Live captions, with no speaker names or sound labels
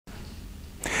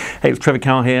Hey, it's Trevor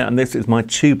Carr here, and this is my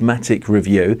Tubematic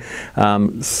review.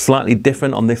 Slightly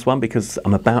different on this one because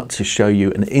I'm about to show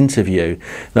you an interview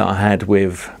that I had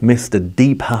with Mr.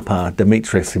 Dpapa,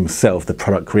 Dimitris himself, the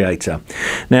product creator.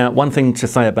 Now, one thing to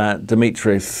say about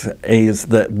Dimitris is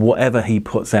that whatever he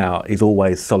puts out is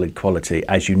always solid quality,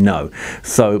 as you know.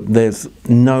 So there's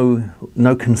no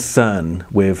concern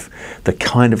with the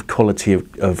kind of quality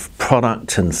of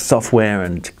product and software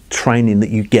and training that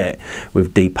you get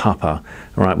with Dpapa,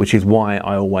 right, which is why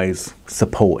I always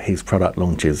support his product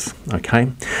launches. Okay,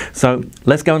 so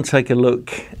let's go and take a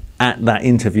look at that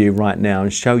interview right now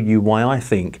and show you why I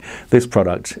think this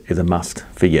product is a must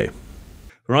for you.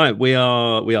 Right, we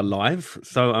are live.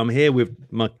 So I'm here with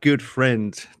my good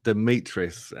friend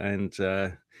Dimitris,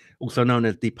 and also known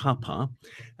as Dpapa,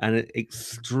 and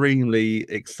extremely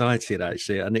excited,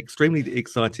 actually, an extremely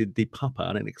excited Dpapa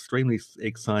and an extremely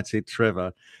excited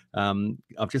Trevor.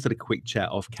 I've just had a quick chat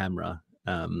off camera.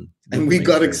 And we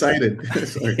got excited.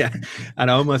 Yeah, and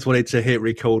I almost wanted to hit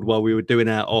record while we were doing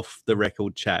our off the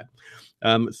record chat.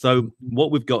 So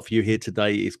what we've got for you here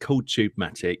today is called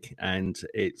Tubematic, and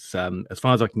it's as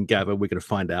far as I can gather, we're going to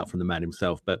find out from the man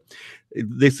himself, but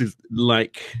this is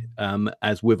like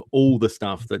as with all the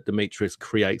stuff that Dimitris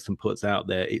creates and puts out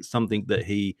there, it's something that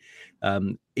he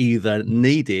either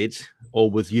needed or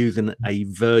was using a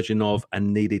version of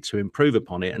and needed to improve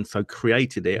upon it, and so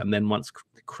created it, and then once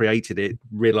created it,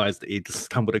 realized that he'd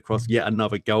stumbled across yet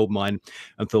another gold mine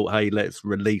and thought, hey, let's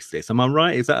release this. Am I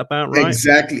right? Is that about right?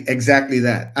 Exactly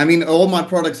that. I mean, all my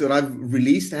products that I've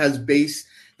released has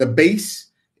the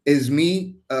base is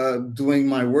me doing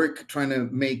my work, trying to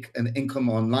make an income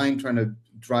online, trying to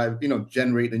drive,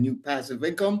 generate a new passive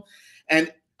income.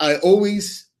 And I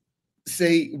always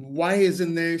say, why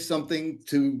isn't there something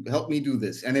to help me do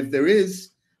this? And if there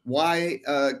is, why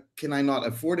can I not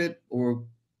afford it, or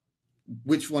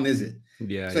which one is it?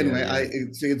 Yeah. So anyway,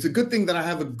 it's a good thing that I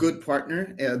have a good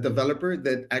partner, a developer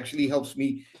that actually helps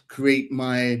me create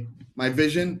my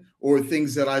vision, or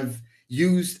things that I've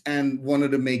used and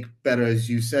wanted to make better. As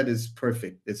you said, is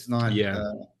perfect. It's not.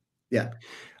 Yeah.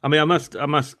 I mean, I must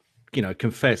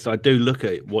confess, I do look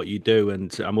at what you do,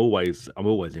 and I'm always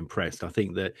impressed. I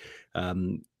think that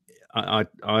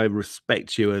I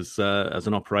respect you as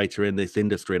an operator in this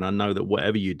industry, and I know that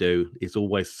whatever you do is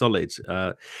always solid,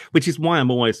 which is why I'm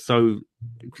always so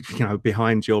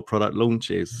behind your product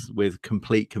launches with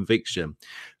complete conviction.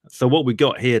 So what we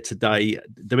got here today,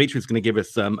 Dimitri is going to give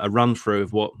us a run through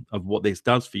of what this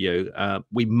does for you.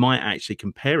 We might actually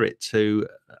compare it to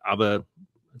other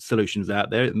solutions out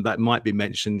there, and that might be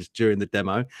mentioned during the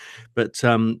demo, but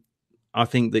I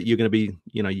think that you're going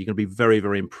to be very,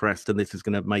 very impressed, and this is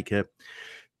going to make it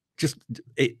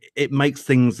makes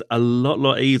things a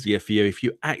lot easier for you if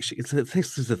you actually.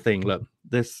 This is the thing. Look,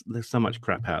 there's so much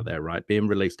crap out there, right? Being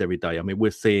released every day. I mean,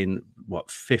 we're seeing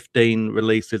 15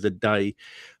 releases a day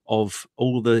of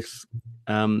all this,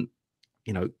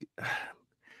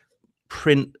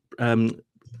 print.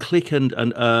 Click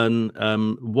and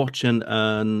earn, watch and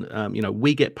earn.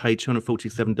 We get paid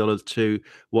 $247 to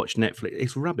watch Netflix.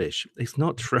 It's rubbish. It's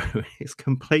not true. It's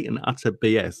complete and utter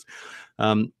BS.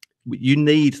 You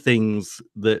need things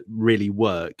that really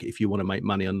work if you want to make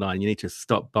money online. You need to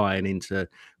stop buying into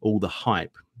all the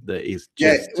hype that is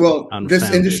just unfounded.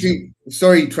 This industry,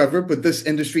 sorry, Trevor, but this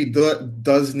industry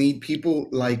does need people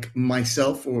like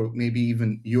myself, or maybe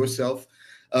even yourself,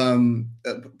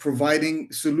 providing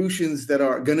solutions that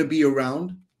are going to be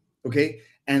around, okay,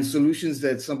 and solutions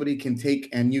that somebody can take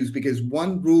and use. Because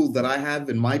one rule that I have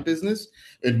in my business,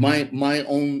 in my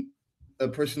own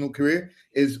personal career,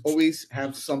 is always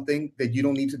have something that you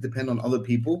don't need to depend on other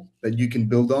people, that you can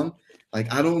build on. Like,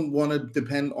 I don't want to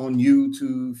depend on you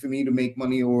for me to make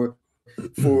money, or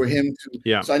for him to.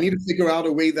 Yeah. So I need to figure out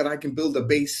a way that I can build a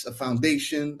base, a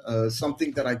foundation,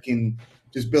 something that I can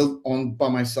just build on by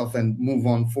myself and move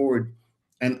on forward.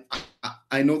 And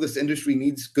I know this industry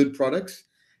needs good products.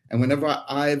 And whenever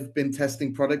I've been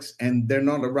testing products and they're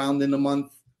not around in a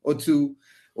month or two,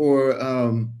 or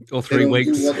 3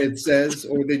 weeks, do what it says,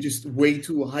 or they're just way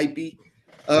too hypey,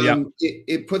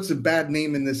 it puts a bad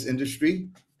name in this industry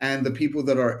and the people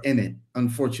that are in it,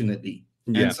 unfortunately.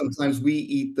 Yeah. And sometimes we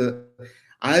eat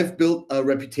I've built a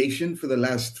reputation for the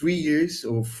last 3 years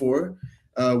or 4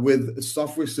 with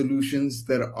software solutions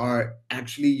that are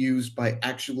actually used by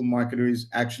actual marketers,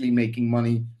 actually making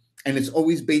money. And it's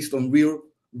always based on real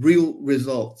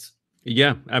results.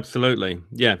 Yeah, absolutely.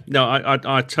 Yeah, no,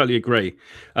 I totally agree.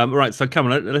 Right, so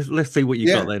come on, let's see what you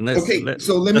got Yeah. then. Okay.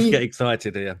 So let Let's get me.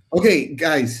 excited here. Okay,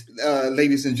 guys,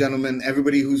 ladies and gentlemen,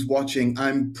 everybody who's watching,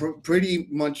 I'm pretty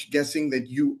much guessing that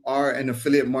you are an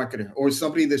affiliate marketer or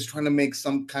somebody that's trying to make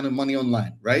some kind of money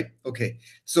online, right? Okay,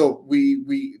 so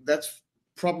we that's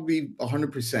probably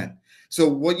 100%. So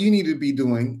what you need to be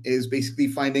doing is basically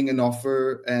finding an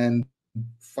offer and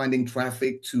finding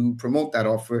traffic to promote that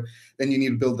offer. Then you need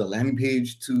to build a landing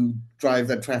page to drive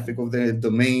that traffic over the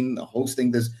domain, the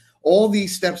hosting. There's all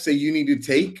these steps that you need to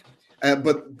take,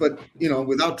 but you know,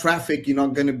 without traffic, you're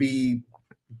not going to be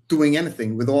doing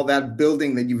anything. With all that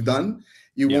building that you've done,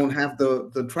 you Yeah, won't have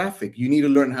the traffic. You need to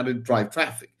learn how to drive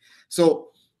traffic.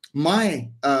 So my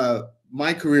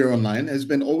career online has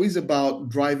been always about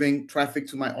driving traffic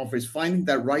to my offers, finding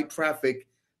that right traffic,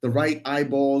 the right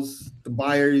eyeballs, the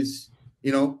buyers,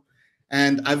 you know.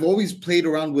 And I've always played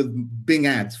around with Bing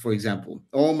ads, for example.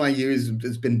 All my years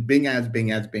it's been Bing ads,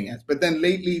 Bing ads, Bing ads. But then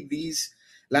lately, these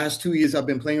last 2 years, I've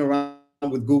been playing around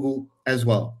with Google as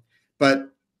well. But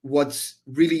what's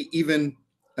really even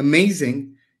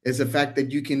amazing is the fact that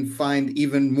you can find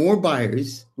even more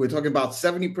buyers. We're talking about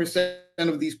 70%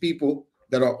 of these people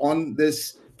that are on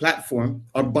this platform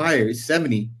are buyers,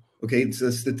 70. Okay, it's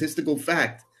a statistical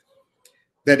fact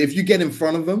that if you get in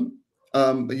front of them,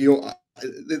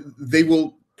 they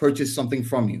will purchase something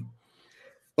from you.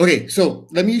 Okay, so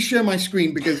let me share my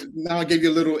screen because now I gave you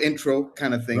a little intro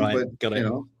kind of thing, right, but got you it.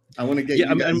 know, I want to get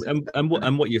Yeah, you guys.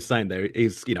 and what you're saying there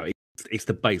is, it's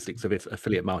the basics of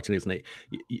affiliate marketing, isn't it?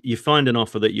 You find an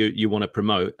offer that you want to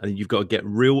promote, and you've got to get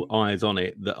real eyes on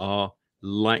it that are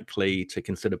likely to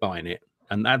consider buying it,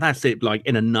 and that's it, like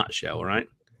in a nutshell, right?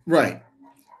 Right.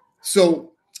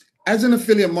 So, as an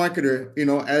affiliate marketer, you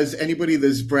know, as anybody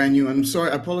that's brand new, I'm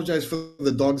sorry, I apologize for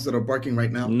the dogs that are barking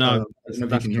right now. No, I don't know if you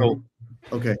that's can hear cool. them.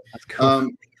 Okay. That's cool.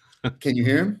 Um, can you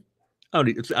hear him?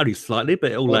 Only slightly,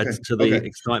 but it all Okay. adds to the Okay.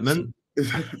 excitement.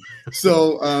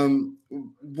 So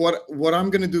what I'm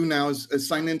gonna do now is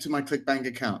sign into my ClickBank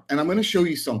account, and I'm gonna show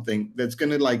you something that's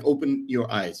gonna like open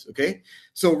your eyes. Okay.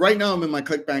 So right now I'm in my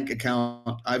ClickBank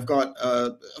account. I've got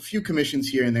a few commissions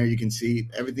here and there. You can see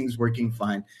everything's working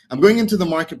fine. I'm going into the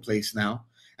marketplace now,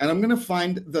 and I'm gonna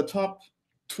find the top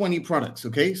 20 products.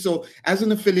 Okay. So as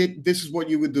an affiliate, this is what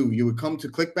you would do. You would come to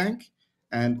ClickBank,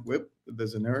 and whip.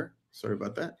 There's an error. Sorry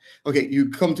about that. Okay, you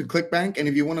come to ClickBank, and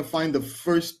if you want to find the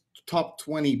first top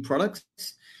 20 products,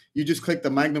 you just click the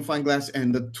magnifying glass,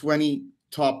 and the 20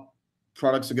 top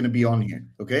products are going to be on here.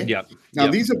 Okay. Yep, Now,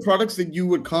 yep, these are products that you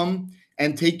would come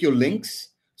and take your links.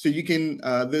 So you can,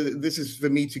 this is for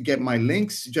me to get my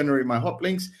links, generate my hot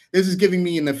links. This is giving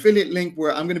me an affiliate link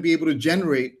where I'm going to be able to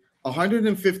generate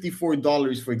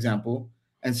 $154, for example,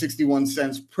 and 61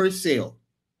 cents per sale.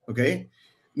 Okay.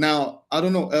 Now, I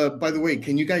don't know. By the way,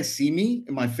 can you guys see me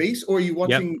in my face, or are you yep.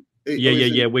 watching? Yeah, Or yeah,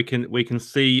 is it? yeah. We can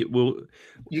see. We'll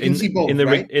You can see both,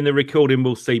 right? in the recording.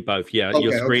 We'll see both. Yeah,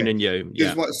 your Okay, screen okay. and you.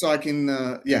 Just Yeah, what so I can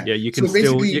yeah. yeah. You can So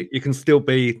still basically, you can still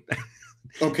be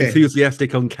okay.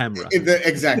 enthusiastic on camera.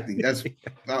 Exactly. That's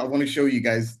I want to show you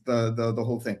guys the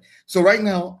whole thing. So right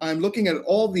now I'm looking at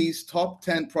all these top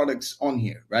 10 products on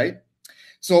here, right?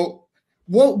 So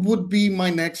what would be my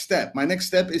next step? My next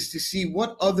step is to see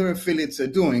what other affiliates are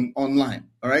doing online.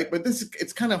 All right. But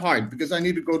it's kind of hard because I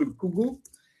need to go to Google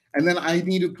and then I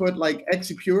need to put like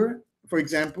Exipure, for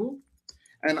example,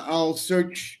 and I'll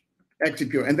search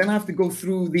Exipure. And then I have to go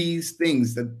through these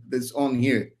things that's on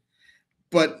here.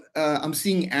 But I'm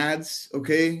seeing ads,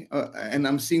 okay, and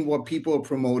I'm seeing what people are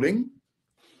promoting.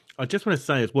 I just want to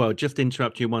say as well, just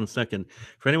interrupt you 1 second.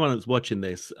 For anyone that's watching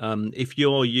this, if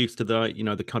you're used to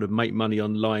the kind of make money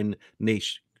online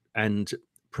niche and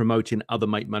promoting other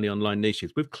make money online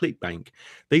niches with ClickBank,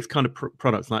 these kind of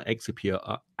products like Exipure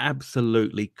are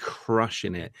absolutely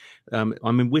crushing it. I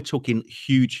mean, we're talking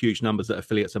huge numbers that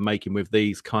affiliates are making with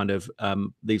these kind of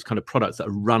products that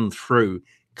are run through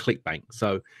ClickBank.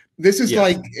 So This is yeah,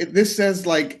 like this says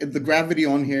like the gravity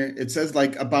on here. It says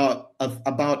like about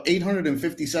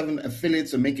 857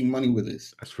 affiliates are making money with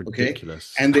this. that's Okay,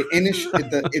 ridiculous. and the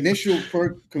initial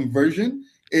per conversion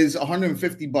is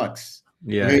 150 bucks.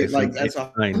 Yeah, Okay, it's like that's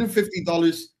insane.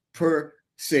 $150 per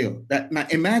sale. That now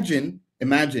imagine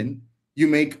you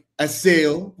make a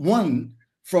sale one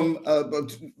from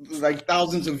like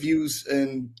thousands of views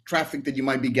and traffic that you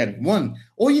might be getting. One,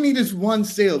 all you need is one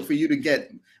sale for you to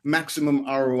get maximum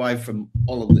ROI from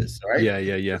all of this. All right.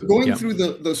 Yeah. So going Yeah. through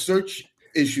the search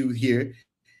issue here,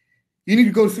 you need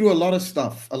to go through a lot of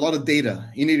stuff, a lot of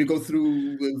data. You need to go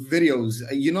through videos.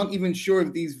 You're not even sure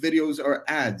if these videos are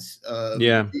ads.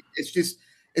 Yeah.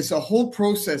 It's a whole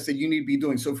process that you need to be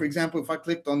doing. So, for example, if I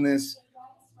clicked on this,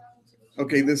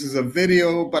 Okay, this is a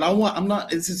video, but I'm not,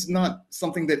 this is not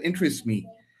something that interests me.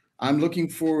 I'm looking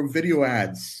for video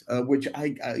ads, which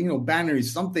you know,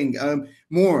 banners, something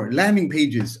more, landing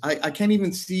pages. I can't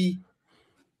even see.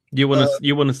 You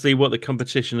want to see what the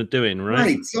competition are doing, right?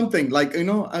 Right, something like, you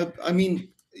know, I mean,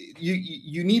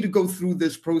 you need to go through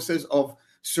this process of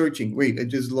searching. Wait, it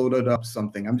just loaded up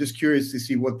something. I'm just curious to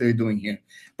see what they're doing here.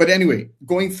 But anyway,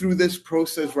 going through this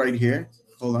process right here.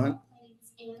 Hold on.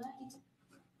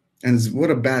 And what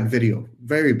a bad video.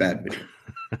 Very bad video.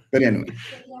 But anyway.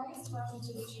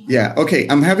 Yeah, okay.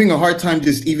 I'm having a hard time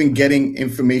just even getting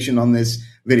information on this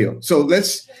video. So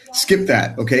let's skip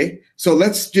that, okay? So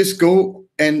let's just go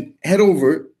and head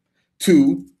over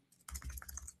to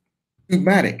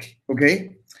Tubematic,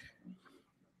 okay?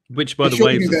 Which, by the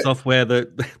way, is the software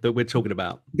that we're talking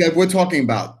about. That we're talking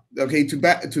about. Okay,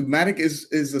 Tubematic is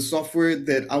the software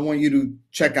that I want you to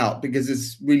check out because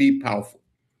it's really powerful.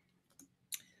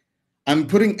 I'm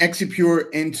putting Exipure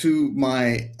into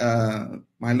my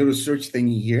my little search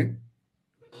thingy here.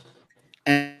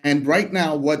 And right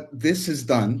now, what this has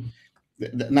done.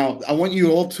 Now, I want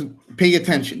you all to pay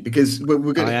attention because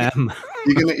we're gonna. I am.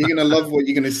 you're gonna love what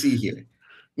you're gonna see here.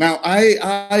 Now,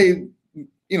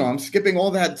 you know, I'm skipping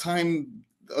all that time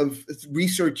of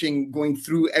researching, going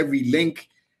through every link,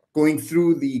 going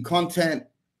through the content.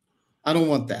 I don't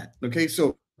want that. Okay,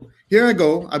 so here I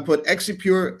go. I put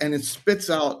Exipure, and it spits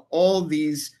out all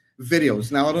these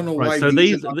videos. Now I don't know why. So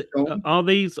these are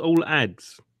these all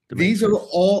ads? These are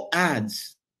all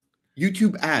ads,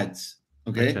 YouTube ads.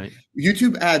 Okay.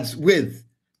 YouTube ads with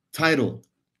title,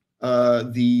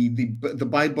 the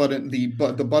buy button, the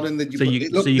button that you. So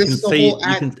you can see,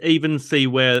 you can even see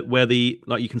where the,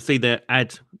 like, you can see their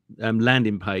ad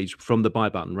landing page from the buy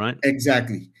button, right?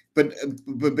 Exactly. But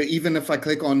even if I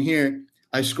click on here,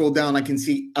 I scroll down, I can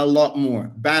see a lot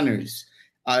more banners.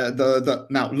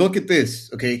 Now look at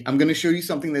this. Okay, I'm going to show you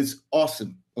something that's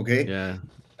awesome. Okay. Yeah.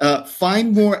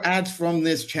 Find more ads from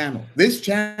this channel. This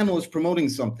channel is promoting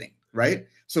something, right?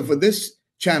 So for this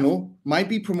channel, might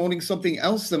be promoting something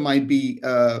else that might be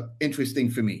interesting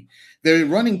for me. They're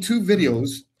running 2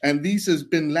 videos, and these has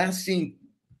been last seen.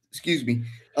 Excuse me.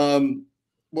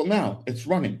 Well, now it's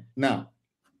running now.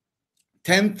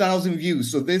 10,000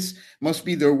 views. So this must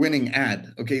be their winning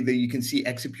ad. Okay, that you can see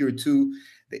Exipure 2.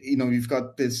 You know, you've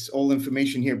got this all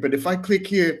information here. But if I click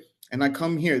here and I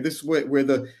come here, this is where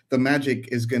the magic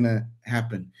is gonna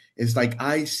happen. It's like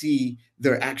I see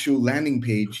their actual landing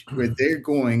page where they're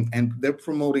going and they're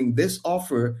promoting this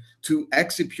offer to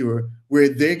Exipure, where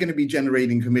they're going to be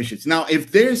generating commissions. Now,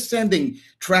 if they're sending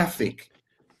traffic,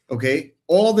 okay,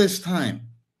 all this time,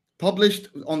 published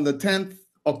on the 10th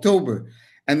October,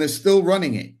 and they're still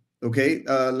running it, okay.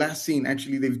 Last seen,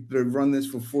 actually, they've run this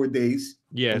for 4 days.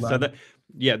 Yeah. So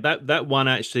that one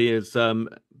actually is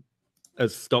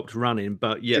has stopped running,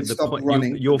 but yeah, the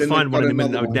point you'll find one in a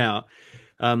minute, no doubt.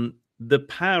 The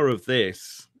power of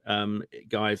this,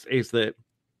 guys, is that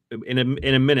in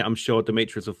a minute, I'm sure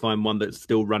Demetrius will find one that's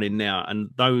still running now. And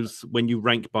those, when you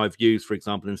rank by views, for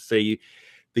example, and see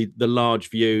the large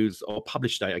views or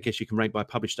publish date, I guess you can rank by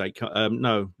publish date.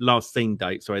 No, last seen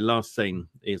date. Sorry, last seen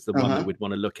is the one that we'd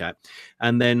want to look at.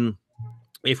 And then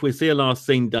if we see a last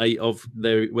seen date of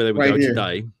where we go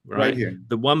today, right here,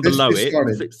 the one below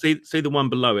it, see the one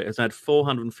below it has had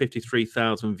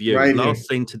 453,000 views. Last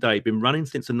seen today, been running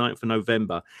since the 9th of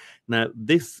November. Now,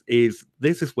 this is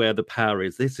where the power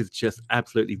is. This is just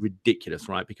absolutely ridiculous,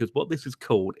 right? Because what this is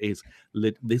called is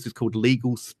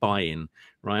legal spying,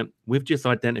 right? We've just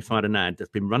identified an ad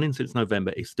that's been running since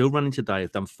November. It's still running today.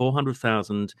 It's done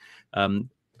 400,000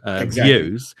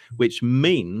 views, which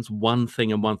means one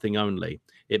thing and one thing only.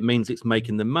 It means it's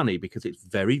making the money, because it's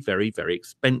very, very, very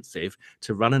expensive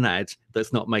to run an ad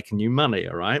that's not making you money.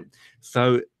 All right.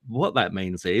 So what that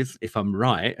means is, if I'm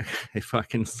right, if I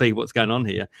can see what's going on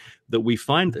here, that we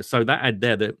find, so that ad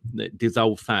there that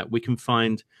dissolved fat, we can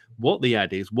find what the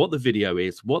ad is, what the video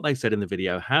is, what they said in the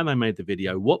video, how they made the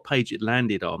video, what page it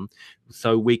landed on,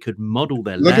 so we could model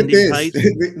their landing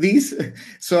page.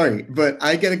 Sorry, but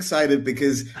I get excited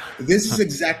because this is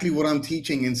exactly what I'm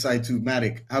teaching inside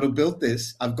Tubematic, how to build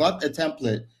this. I've got a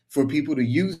template for people to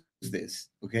use this.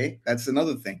 Okay, that's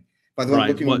another thing. By the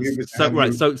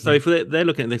way, so if they're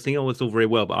looking at this thing, oh, it's all very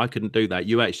well, but I couldn't do that.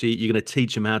 You're going to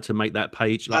teach them how to make that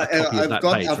page, like a copy of that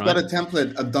page, I've got a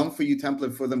template, a done for you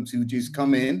template for them to just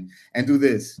come in and do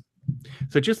this.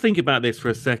 So just think about this for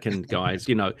a second, guys.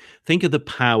 You know, think of the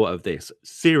power of this.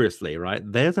 Seriously, right?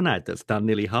 There's an ad that's done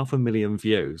nearly 500,000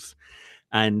 views,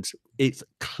 and it's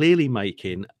clearly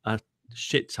making a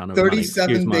shit ton of money.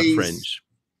 Excuse my French.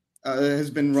 has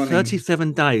been running.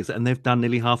 37 days, and they've done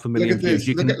nearly 500,000 Look at views. this.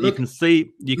 You can Look at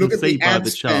see the by ad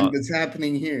the spend chart. that's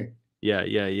happening here.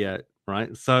 Yeah.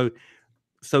 Right. So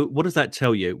what does that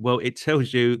tell you? Well, it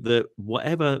tells you that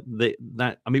whatever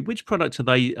that I mean, which product are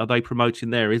they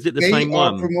promoting there? Is it the They same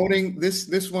are one? promoting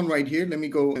this one right here. Let me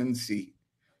go and see.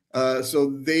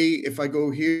 If I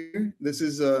go here, this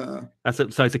is So it's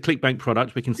a ClickBank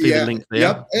product. We can see the yeah, link there.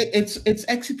 yep. It's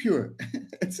Exipure.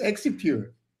 It's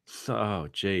Exipure. So, oh,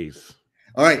 geez.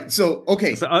 All right. So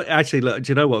okay. So actually, look,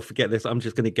 do you know what? Forget this. I'm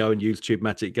just going to go and use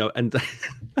Tubematic. Go and and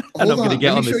I'm Hold going to on.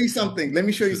 get Let me on show this. you something. Let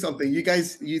me show you something. You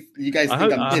guys think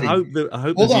I'm kidding. I hope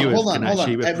the viewers can Hold on.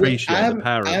 actually appreciate the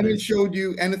power I of haven't this. showed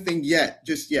you anything yet,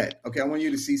 just yet. Okay, I want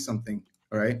you to see something.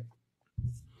 All right.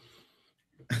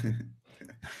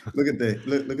 Look at this.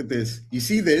 Look at this. You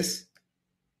see this?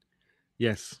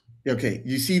 Yes, Okay.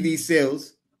 You see these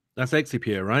sales? that's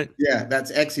Exipure, right? Yeah,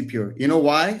 that's Exipure. You know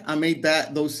why I made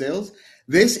those sales?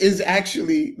 This is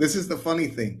the funny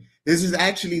thing. This is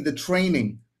actually the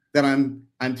training that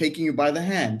I'm taking you by the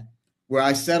hand, where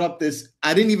I set up this.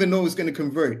 I didn't even know it was going to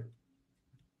convert.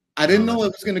 I didn't Oh, know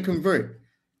that's it was going to convert.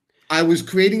 I was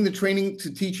creating the training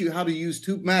to teach you how to use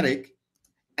Tubematic,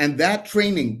 and that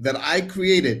training that I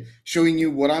created, showing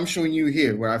you what I'm showing you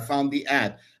here, where I found the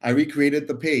ad, I recreated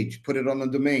the page, put it on the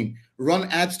domain, run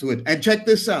ads to it, and check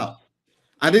this out.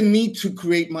 I didn't need to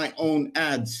create my own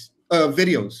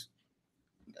videos.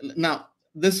 Now,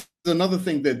 this is another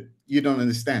thing that you don't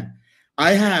understand.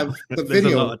 I have the there's a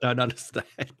lot video. I don't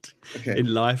understand Okay.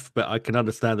 in life, but I can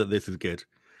understand that this is good.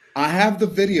 I have the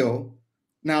video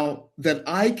now that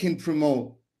I can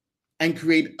promote and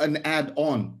create an ad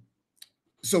on.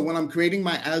 So when I'm creating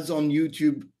my ads on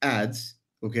YouTube ads,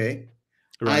 okay,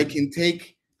 Right.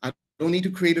 I don't need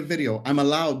to create a video. I'm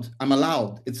allowed,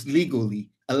 it's legally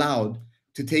allowed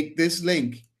to take this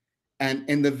link, and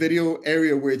in the video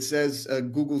area where it says,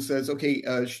 Google says, okay,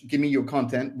 give me your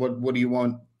content. What do you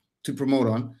want to promote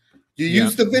on? You Yeah.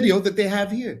 use the video that they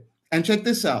have here. And check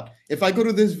this out. If I go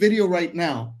to this video right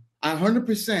now,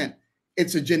 100%,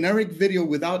 it's a generic video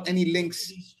without any links.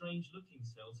 These strange looking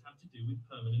cells have to do with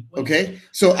permanent weight. Okay,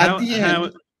 so at the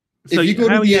end, if you go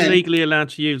how to are the you end, legally allowed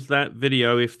to use that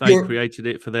video if they created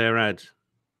it for their ad?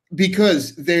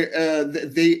 because they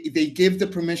give the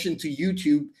permission to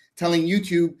YouTube, telling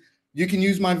YouTube you can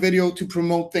use my video to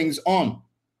promote things on.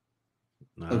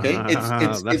 Okay,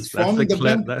 it's from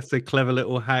the that's a clever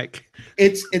little hack.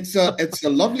 It's a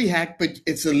lovely hack, but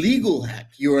it's a legal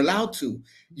hack. You're allowed to.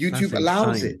 YouTube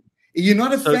allows it. You're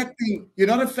not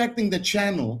affecting the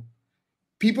channel.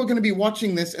 People are going to be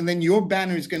watching this, and then your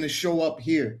banner is going to show up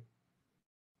here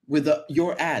with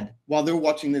your ad while they're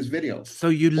watching this video. So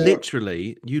you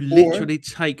literally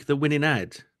take the winning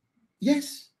ad.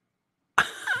 Yes.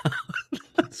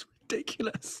 That's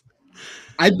ridiculous.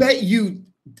 I bet you.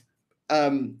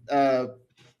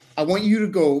 I want you to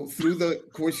go through the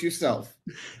course yourself.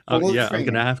 Oh yeah, I'm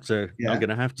gonna have to. Yeah. I'm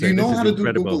gonna have to. You know how to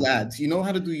do Google ads. You know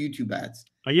how to do YouTube ads.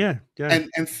 Oh yeah.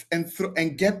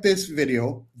 And get this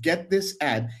video, get this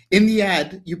ad. In the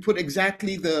ad, you put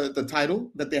exactly the title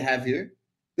that they have here.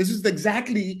 This is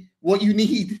exactly what you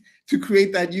need to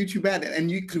create that YouTube ad. And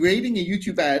you creating a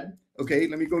YouTube ad. Okay,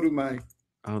 let me go to my.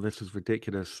 Oh, this is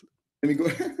ridiculous. Let me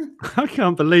go. I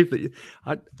can't believe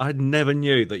that I never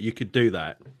knew that you could do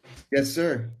that. Yes,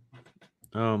 sir.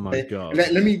 Oh my God.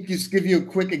 Let me just give you a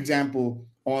quick example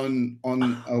on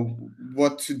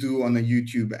what to do on a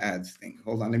YouTube ads thing.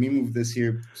 Hold on, let me move this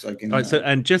here so I can. All right, so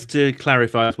and just to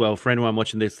clarify as well, for anyone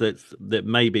watching this that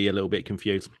may be a little bit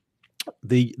confused,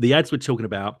 the ads we're talking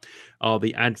about are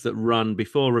the ads that run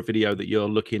before a video that you're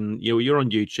looking. You're on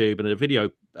YouTube and a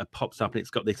video pops up and it's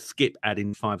got this skip ad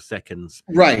in 5 seconds.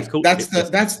 Right. That's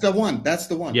the one. That's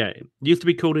the one. Yeah. It used to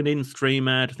be called an in-stream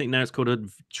ad. I think now it's called a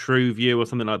true view or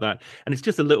something like that. And it's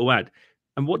just a little ad.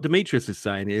 And what Demetrius is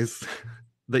saying is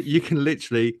that you can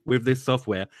literally, with this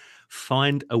software,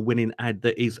 find a winning ad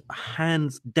that is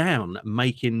hands down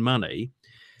making money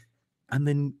and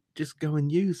then just go and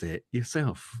use it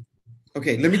yourself.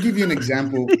 Okay, let me give you an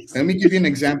example. Let me give you an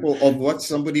example of what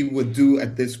somebody would do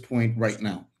at this point right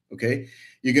now. Okay,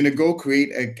 you're gonna go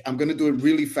create I'm gonna do it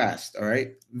really fast. All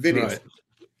right, video, right.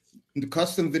 The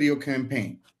custom video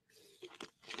campaign.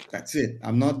 That's it.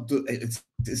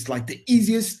 It's like the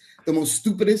easiest, the most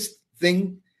stupidest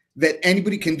thing that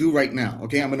anybody can do right now.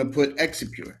 Okay, I'm gonna put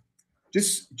Exipure,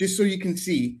 just so you can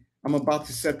see. I'm about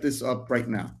to set this up right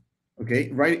now.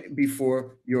 Okay, right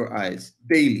before your eyes,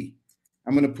 daily.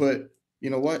 I'm gonna put. You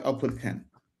know what? I'll put 10.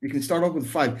 You can start off with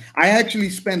 5. I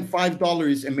actually spent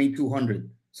 $5 and made 200.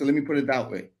 So let me put it that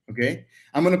way. Okay.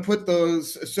 I'm going to put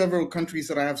those several countries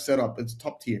that I have set up. It's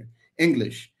top tier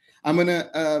English. I'm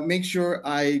gonna make sure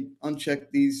I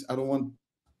uncheck these. I don't want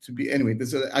to be anyway.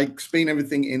 I explain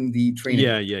everything in the training.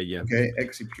 Yeah. Okay,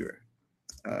 Exipure.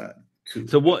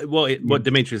 So what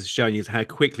Demetrius is showing you is how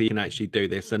quickly you can actually do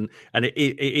this, and it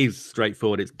is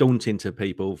straightforward. It's daunting to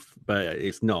people, but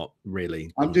it's not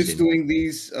really. I'm just doing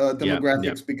these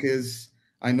demographics Yeah. because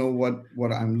I know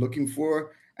what I'm looking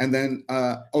for. And then,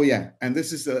 oh yeah, and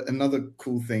this is another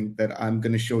cool thing that I'm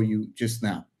going to show you just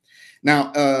now.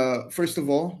 Now, first of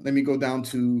all, let me go down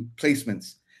to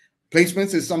placements.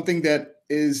 Placements is something that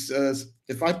is,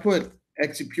 if I put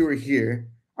Exipure here,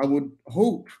 I would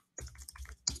hope,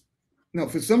 no,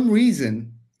 for some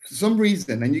reason,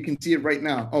 and you can see it right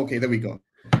now. Okay, there we go.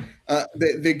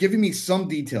 They're giving me some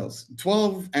details,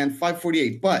 12 and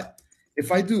 548. But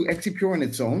if I do Exipure on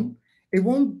its own, it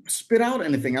won't spit out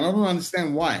anything. And I don't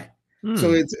understand why.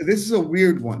 So this is a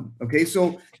weird one. Okay,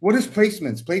 so what is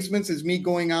placements? Placements is me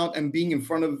going out and being in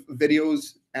front of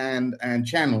videos and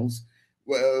channels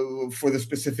for the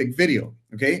specific video.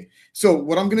 Okay, so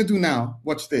what I'm going to do now,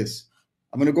 watch this.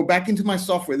 I'm going to go back into my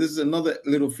software. This is another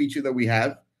little feature that we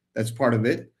have that's part of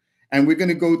it. And we're going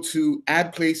to go to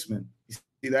add placement. You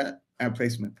see that? Add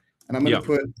placement. And I'm going to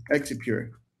put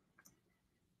Exipure.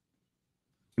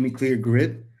 Let me clear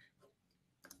grid.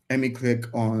 Let me click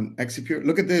on Exipure.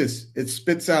 Look at this. It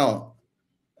spits out.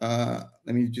 Let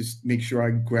me just make sure I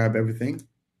grab everything.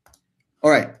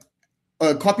 All right.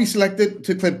 Copy selected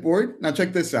to clipboard. Now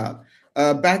check this out.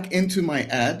 Back into my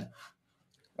ad.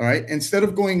 All right. Instead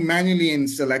of going manually and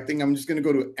selecting, I'm just going to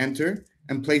go to enter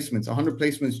and placements, 100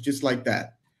 placements just like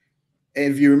that.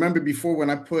 And if you remember before, when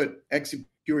I put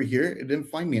Exipure here, it didn't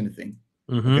find me anything.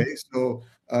 Okay. So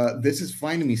this is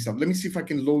finding me stuff. Let me see if I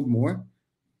can load more.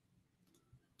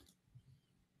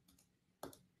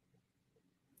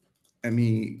 Let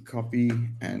me copy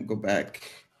and go back.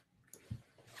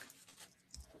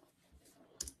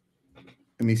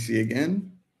 Let me see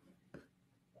again.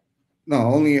 No,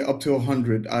 only up to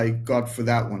 100 I got for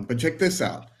that one. But check this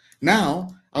out. Now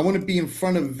I want to be in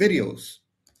front of videos.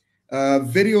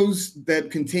 Videos that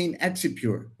contain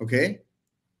Exipure, okay?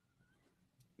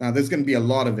 Now there's going to be a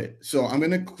lot of it. So I'm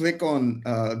going to click on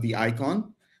the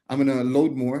icon. I'm going to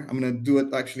load more. I'm going to do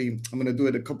it, actually, I'm going to do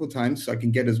it a couple of times so I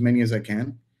can get as many as I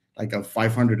can, like a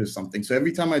 500 or something. So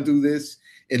every time I do this,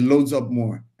 it loads up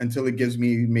more until it gives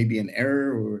me maybe an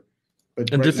error or...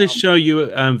 But and does this show you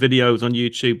videos on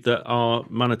YouTube that are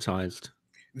monetized?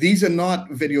 These are not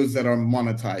videos that are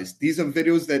monetized. These are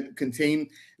videos that contain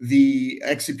the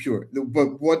Exipure.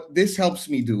 But what this helps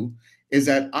me do is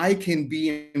that I can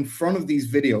be in front of these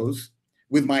videos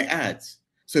with my ads.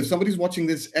 So if somebody's watching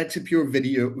this Exipure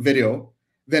video,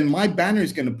 then my banner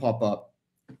is going to pop up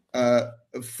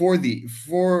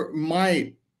for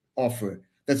my offer.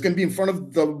 That's going to be in front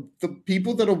of the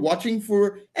people that are watching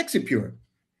for Exipure.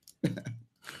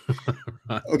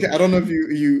 Okay, I don't know if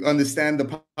you understand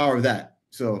the power of that.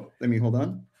 So let me hold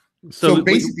on. So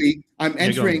basically, I'm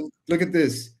entering. Look at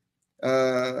this.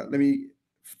 Let me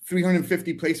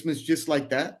 350 placements just like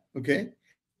that. Okay.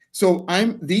 So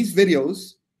these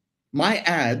videos. My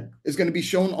ad is going to be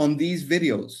shown on these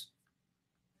videos.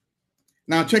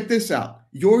 Now check this out.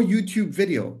 Your YouTube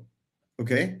video.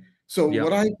 Okay. So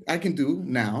what I can do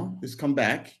now is come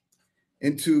back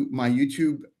into my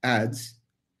YouTube ads,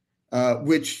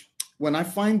 which when I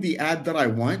find the ad that I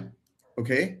want,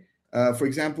 okay. For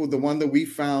example, the one that we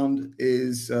found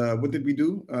is what did we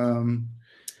do?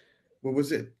 What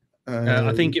was it?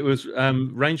 I think it was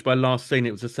ranged by last seen.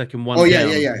 It was the second one. Oh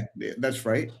yeah. That's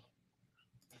right.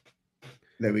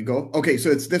 There we go. Okay, so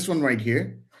it's this one right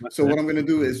here. So what I'm going to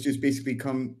do is just basically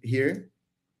come here.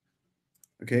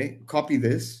 Okay, copy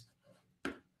this.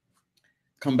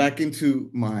 Come back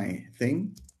into my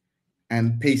thing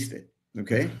and paste it.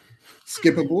 Okay,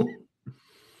 skippable.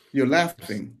 You're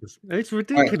laughing. It's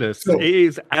ridiculous. Right, so, it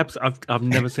is I've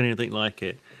never seen anything like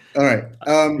it. All right.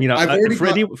 You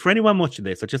know, for anyone watching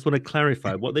this, I just want to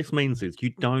clarify what this means is you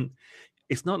don't.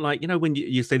 It's not like, you know, when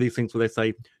you say these things where they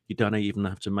say you don't even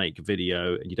have to make a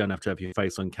video and you don't have to have your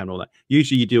face on camera. All that.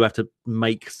 Usually you do have to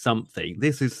make something.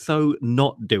 This is so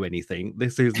not do anything.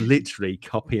 This is literally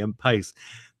copy and paste.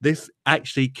 This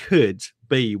actually could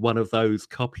be one of those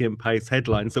copy and paste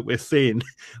headlines that we're seeing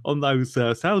on those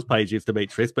sales pages,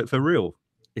 Demetrius, but for real,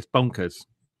 it's bonkers.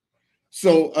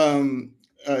 So,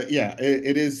 yeah,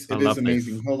 it is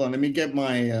amazing. This. Hold on, let me get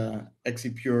my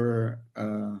Exipure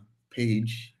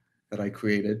page that I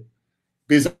created,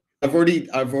 because I've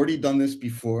already done this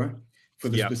before for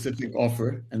the specific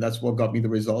offer, and that's what got me the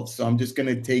results. So I'm just going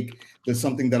to take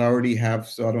something that I already have,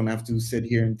 so I don't have to sit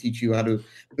here and teach you how to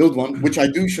build one, which I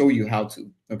do show you how to.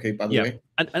 Okay, by the way.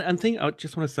 And I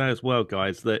just want to say as well,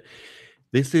 guys, that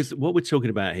This is what we're talking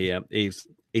about here is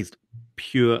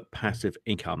pure passive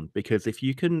income, because if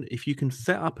you can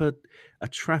set up a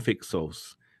traffic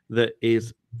source that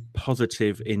is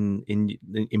positive in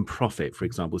profit, for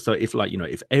example. So if, like,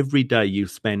 if every day you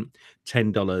spent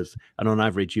 $10 and on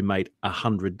average you made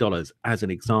 $100 as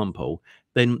an example,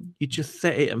 then you just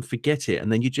set it and forget it,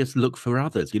 and then you just look for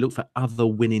others. You look for other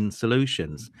winning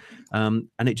solutions, and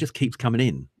it just keeps coming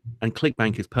in. And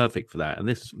ClickBank is perfect for that. And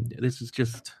this is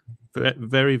just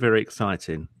very, very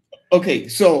exciting. Okay,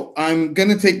 so I'm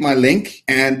gonna take my link,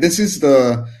 and this is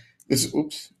what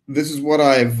this is what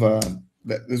I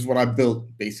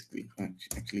built basically.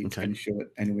 Actually, it's gonna show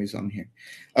it anyways on here.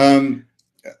 Hold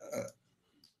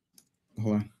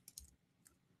on.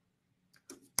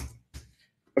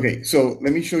 Okay, so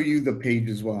let me show you the page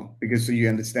as well, because so you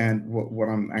understand what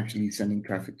I'm actually sending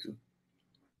traffic to.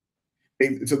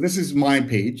 So this is my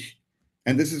page,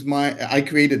 and this is I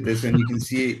created this, and you can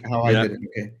see how I did it.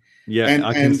 Okay. Yeah, and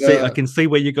I can see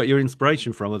where you got your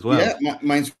inspiration from as well. Yeah,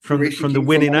 my inspiration from the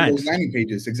winning ads. Those landing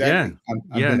pages. Exactly.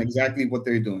 I've done exactly what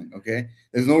they're doing. Okay.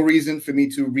 There's no reason for me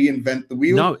to reinvent the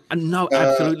wheel. No,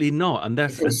 absolutely not. And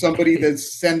that's for somebody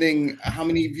that's sending how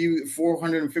many views?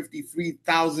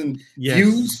 453,000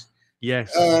 views.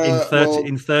 Yes,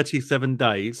 in 37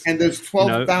 days. And there's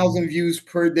 12,000 views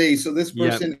per day. So this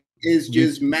person is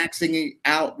just maxing it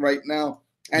out right now.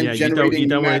 And generating you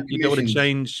don't want to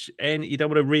change, and you don't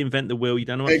want to reinvent the wheel. You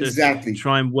don't want to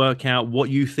try and work out what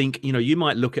you think. You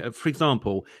might look at, for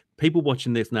example, people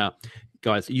watching this now,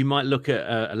 guys. You might look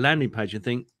at a landing page and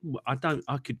think, I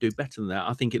could do better than that.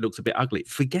 I think it looks a bit ugly.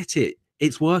 Forget it.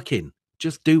 It's working.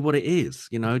 Just do what it is.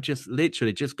 Just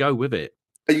literally just go with it.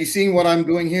 Are you seeing what I'm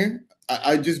doing here?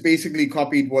 I just basically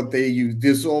copied what they use.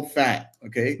 Dissolve fat.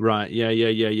 Okay. Right. Yeah.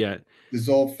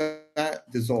 Dissolve fat.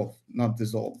 Not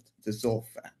dissolved. Dissolve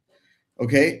fat.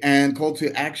 Okay, and call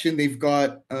to action. They've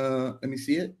got let me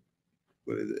see it.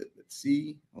 What is it? Let's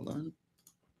see. Hold on.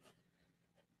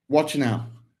 Watch now.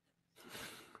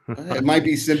 It might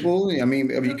be simple. I mean,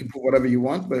 you can put whatever you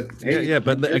want, but hey,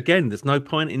 but again, there's no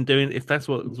point in doing if that's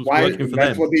what's working for them.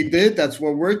 That's what they did. That's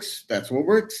what works.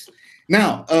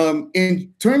 Now,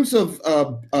 in terms of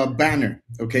a banner,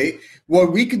 okay,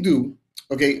 what we could do,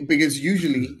 okay, because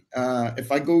usually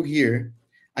if I go here,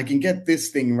 I can get this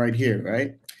thing right here,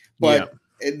 right? But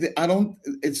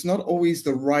it's not always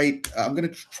the right. I'm going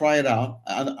to try it out.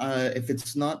 If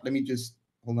it's not, let me just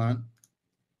hold on.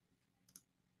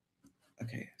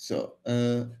 Okay, so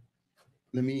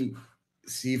let me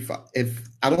see if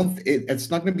I don't. It's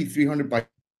not going to be 300 by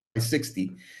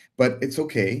 60, but it's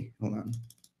okay. Hold on.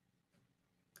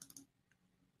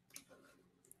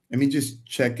 Let me just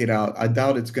check it out. I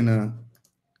doubt it's gonna.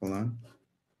 Hold on.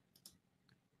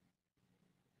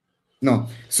 No.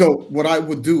 So what I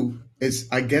would do is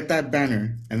I get that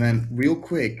banner, and then real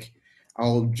quick,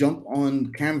 I'll jump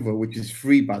on Canva, which is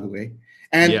free, by the way.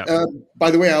 And by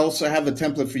the way, I also have a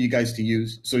template for you guys to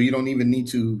use, so you don't even need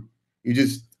to. You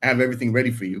just have everything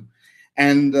ready for you.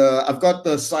 And I've got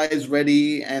the size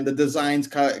ready and the designs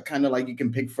kind of like you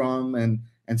can pick from and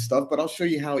stuff. But I'll show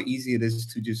you how easy it is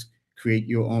to just create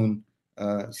your own.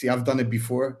 See, I've done it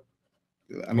before.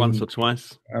 Once or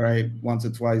twice. All right, once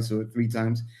or twice or 3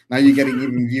 times. Now you're getting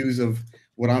even views of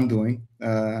what I'm doing.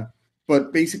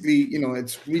 But basically,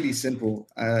 it's really simple.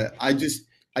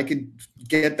 I could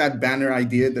get that banner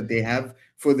idea that they have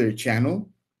for their channel.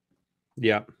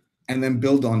 Yeah. And then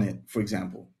build on it, for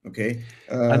example. Okay.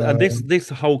 And this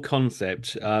whole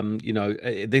concept,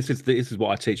 this is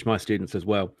what I teach my students as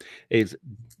well, is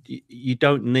you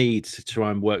don't need to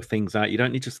try and work things out. You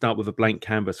don't need to start with a blank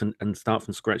canvas and start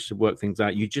from scratch to work things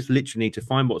out. You just literally need to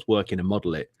find what's working and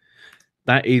model it.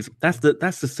 That's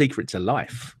the secret to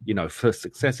life, for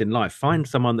success in life. Find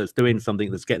someone that's doing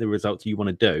something that's getting the results you want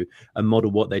to do and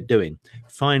model what they're doing.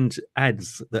 Find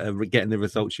ads that are getting the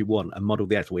results you want and model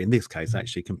the ads. Well, in this case,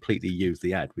 actually completely use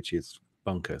the ad, which is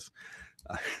bonkers.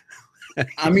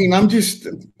 I mean,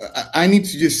 I need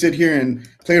to just sit here and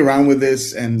play around with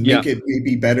this and make it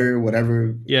maybe better,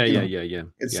 whatever. Yeah.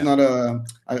 It's not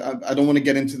I don't want to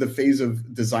get into the phase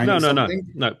of designing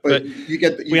something. No. But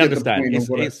we understand.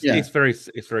 It's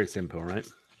very simple, right?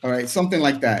 All right, something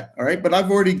like that. All right, but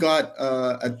I've already got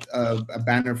a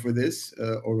banner for this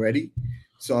already,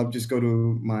 so I'll just go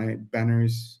to my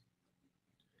banners.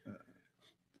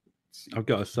 I've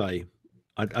got to say,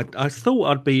 I thought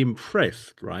I'd be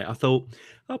impressed, right? I thought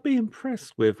I'd be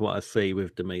impressed with what I see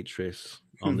with Demetrius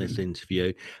on this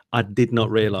interview. I did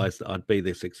not realize that I'd be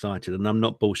this excited, and I'm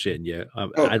not bullshitting you.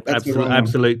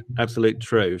 Absolute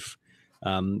truth.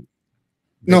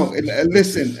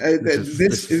 Listen,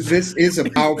 this is a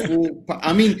powerful.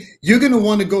 I mean, you're gonna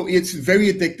want to go. It's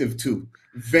very addictive too.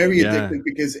 very Yeah. addictive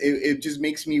because it just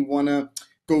makes me want to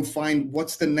go find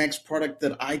what's the next product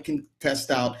that I can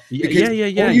test out. Because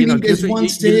Yeah. all you need is one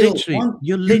sale.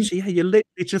 You're literally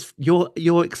just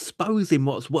you're exposing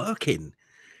what's working.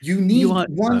 You You need are.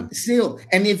 one sale.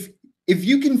 And if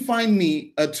you can find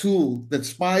me a tool that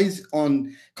spies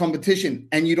on competition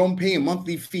and you don't pay a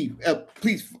monthly fee,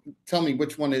 please tell me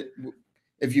which one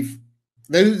if you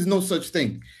there is no such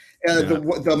thing.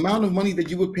 The amount of money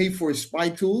that you would pay for spy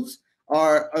tools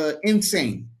are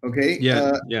insane, okay?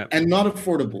 Yeah. And not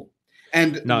affordable,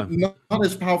 and No. not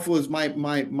as powerful as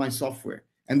my software.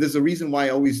 And there's a reason why I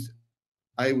always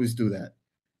do that.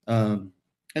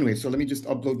 Anyway, so let me just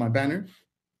upload my banner.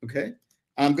 Okay,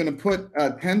 I'm gonna put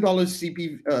 $10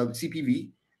 CPV,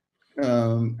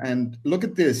 and look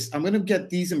at this. I'm gonna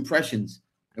get these impressions.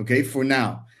 Okay, for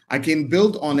now, I can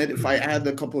build on it if I add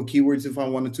a couple of keywords if I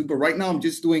wanted to. But right now, I'm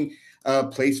just doing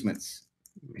placements.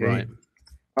 Okay. Right.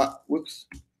 Whoops.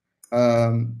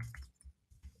 So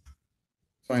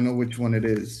I know which one it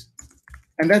is,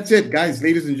 and that's it, guys.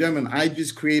 Ladies and gentlemen, I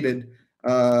just created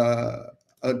a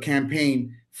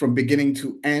campaign from beginning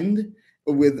to end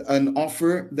with an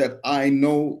offer that I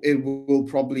know it will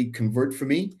probably convert for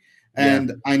me.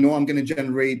 And I know I'm going to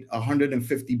generate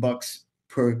 $150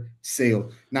 per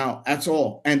sale. Now, that's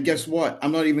all. And guess what?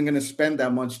 I'm not even going to spend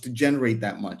that much to generate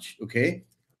that much. Okay.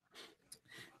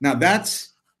 Now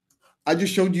I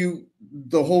just showed you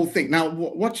the whole thing. Now,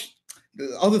 watch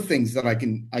the other things that I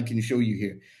can show you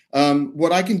here.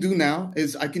 What I can do now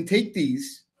is I can take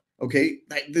these. Okay.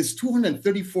 Like there's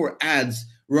 234 ads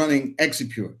running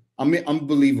Exipure.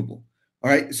 Unbelievable.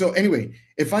 All right. So anyway,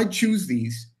 if I choose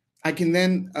these, I can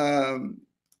then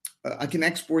I can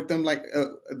export them like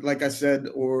I said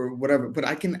or whatever, but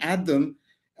I can add them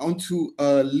onto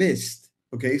a list.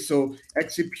 Okay. So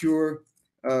Exipure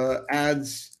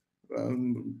ads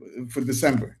for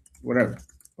December, whatever.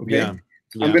 Okay. Yeah.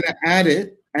 I'm going to add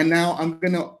it. And now I'm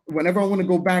going to, whenever I want to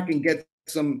go back and get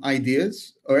some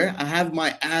ideas, all right, I have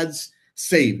my ads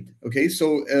saved. Okay.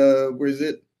 So where is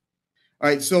it? All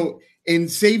right, so in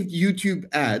saved YouTube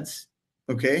ads,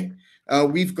 okay,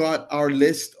 we've got our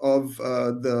list of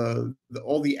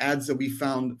all the ads that we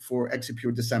found for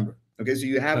Exipure December. Okay, so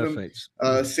you have Perfect.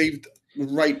 them saved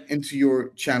right into your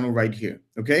channel right here.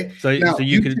 Okay, So now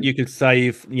you could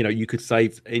save, you could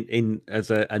save in as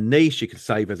a niche, you could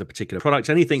save as a particular product,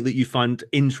 anything that you find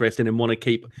interesting and want to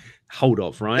keep hold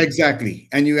of, right? Exactly,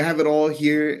 and you have it all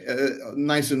here,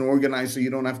 nice and organized, so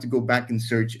you don't have to go back and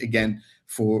search again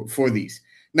for these.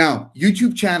 Now,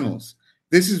 YouTube channels.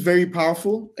 This is very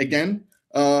powerful. Again,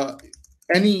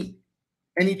 any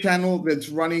channel that's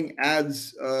running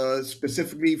ads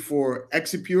specifically for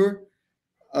Exipure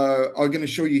are going to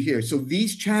show you here. So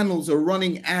these channels are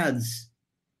running ads.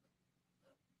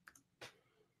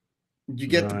 Do you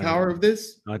get the power of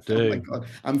this? I do. Oh my God.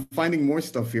 I'm finding more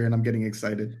stuff here and I'm getting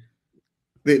excited.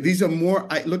 These are more.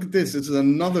 Look at this. This is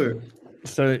another.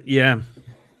 So, yeah.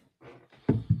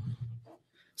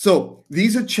 So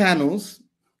these are channels,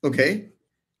 okay,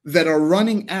 that are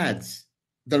running ads.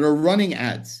 It's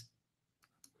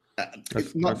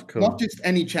not cool. Not just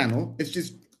any channel. It's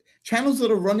just channels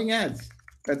that are running ads.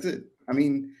 That's it. I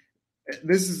mean,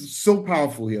 this is so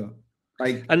powerful here.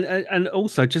 Like, and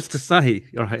also just to say,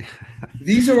 all right,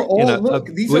 these are all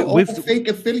these are all fake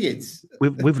affiliates.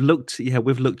 We've looked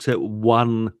at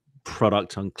one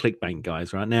product on ClickBank,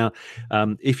 guys. Right now,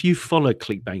 if you follow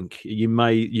ClickBank, you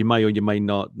may or you may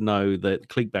not know that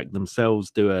ClickBank themselves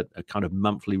do a kind of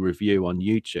monthly review on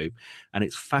YouTube, and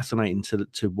it's fascinating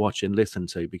to watch and listen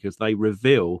to because they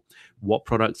reveal what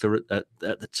products are at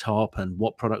the top and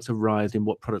what products are rising,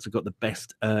 what products have got the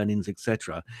best earnings,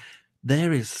 etc.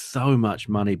 There is so much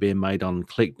money being made on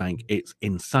ClickBank. It's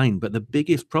insane. But the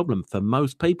biggest problem for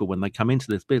most people when they come into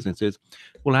this business is,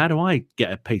 well, how do I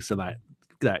get a piece of that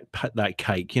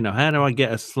cake? How do I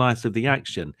get a slice of the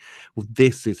action? Well,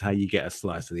 this is how you get a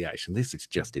slice of the action. This is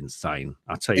just insane.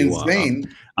 I tell you what,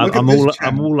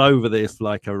 I'm all over this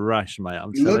like a rash, mate.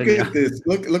 I'm telling you. Look at this.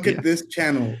 Look at this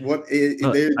channel. What is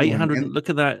 800?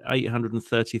 Look at that,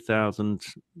 830,000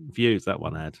 views that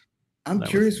one had. I'm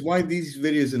curious why these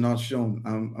videos are not shown.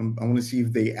 I want to see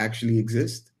if they actually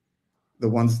exist. The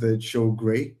ones that show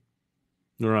gray.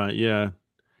 Right. Yeah.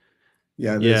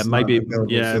 Yeah. Maybe.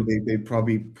 Yeah. So they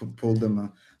probably pulled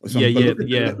them. Or something. Look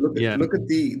at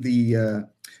the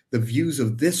views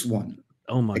of this one.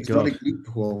 Oh my Exotic God.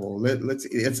 Loophole. That's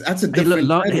a different.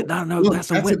 No,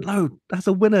 that's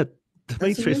a winner.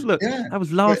 Demetrius, look, that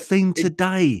was last seen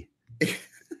today.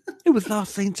 It was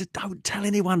last seen to. Don't tell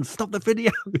anyone. Stop the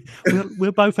video.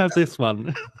 We'll both have this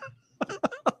one.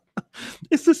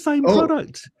 It's the same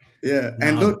product. Yeah,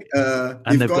 and No. look, And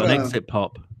you've they've got an got a exit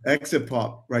pop. exit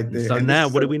pop right there. So And this now,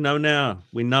 is what do we know now?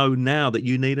 We know now that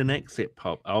you need an exit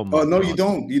pop. Oh oh my no, you God.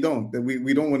 don't. You don't.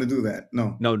 We don't want to do that.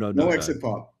 No, No, no, no no, no. exit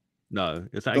pop. No.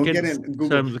 Is that Don't get against in Google.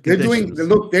 terms and They're doing conditions?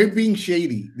 look. They're being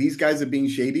shady. These guys are being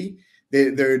shady.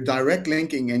 They're direct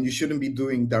linking, and you shouldn't be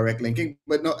doing direct linking.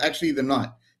 But no, actually, they're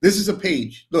not. This is a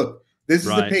page. Look, this is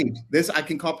the Right. page. This I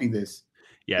can copy this.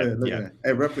 Yeah, Look yeah. at that.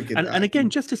 I replicate. And again,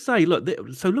 just to say, look,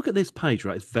 so look at this page,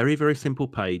 right? It's very, very simple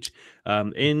page.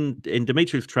 In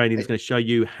Dimitri's training, it's going to show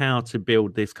you how to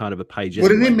build this kind of a page.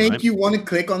 Wouldn't anyway, it make right? you want to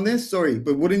click on this? Sorry,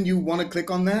 but wouldn't you want to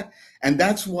click on that? And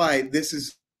that's why this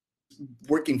is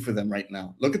working for them right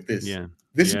now. Look at this. Yeah.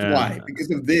 This yeah. is why,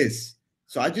 because of this.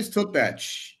 So I just took that.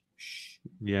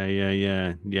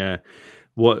 Yeah.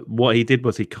 What he did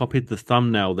was he copied the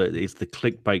thumbnail that is the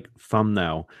clickbait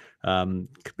thumbnail,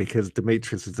 because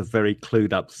Demetrius is a very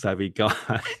clued up, savvy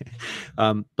guy.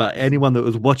 But anyone that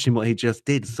was watching what he just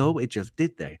did saw what he just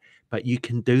did there. But you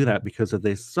can do that because of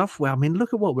this software. I mean,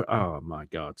 look at what we're. Oh my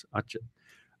God!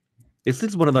 This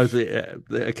is one of those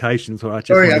occasions where I just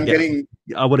Sorry, want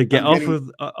to get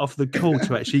off the call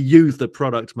to actually use the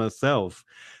product myself.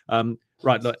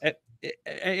 Right, look.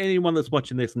 Anyone that's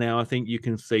watching this now, I think you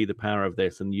can see the power of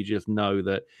this, and you just know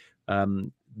that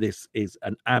this is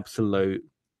an absolute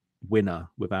winner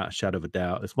without a shadow of a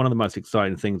doubt. It's one of the most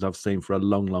exciting things I've seen for a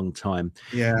long, long time.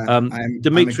 Yeah,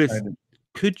 Demetrius, I'm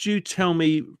could you tell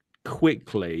me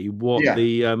quickly what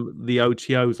the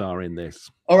OTOs are in this?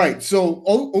 All right, so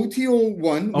OTO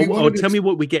 1. Tell me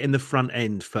what we get in the front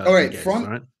end first. All right,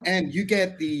 front end, you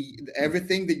get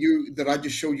everything that I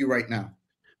just showed you right now.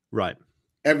 Right.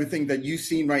 Everything that you've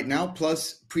seen right now,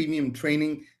 plus premium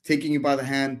training, taking you by the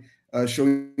hand,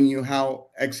 showing you how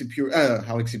Exipure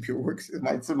works. It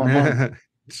might my mom.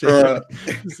 So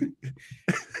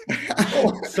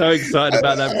excited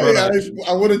about that product.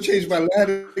 I want to change my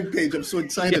landing page. I'm so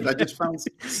excited. I just found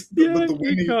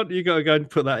you got to go and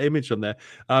put that image on there.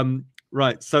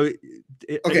 Right. So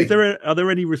are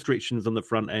there any restrictions on the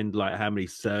front end, like how many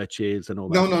searches and all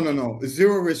that? No.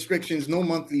 0 restrictions, no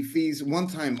monthly fees,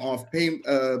 one-time off pay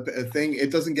thing. It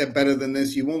doesn't get better than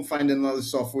this. You won't find another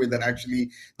software that actually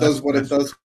does what it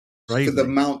does for the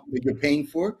amount that you're paying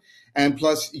for. And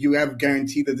plus, you have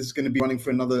guaranteed that this is going to be running for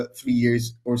another 3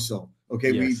 years or so.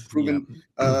 Okay, we've proven.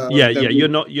 You're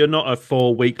not a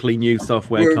 4 weekly new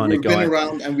software kind of guy. We've been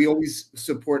around, and we always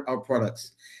support our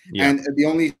products. Yeah. And the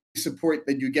only support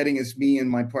that you're getting is me and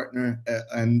my partner,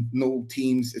 and no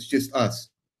teams. It's just us.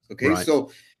 Okay, right.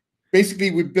 So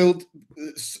basically, we build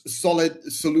solid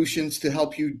solutions to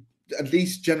help you at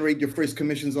least generate your first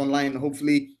commissions online.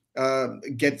 Hopefully,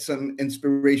 get some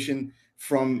inspiration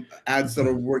from ads that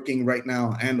are working right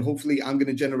now. And hopefully I'm going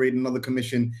to generate another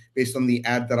commission based on the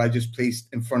ad that I just placed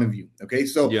in front of you. Okay.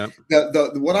 So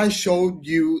what I showed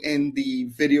you in the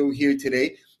video here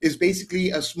today is basically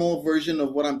a small version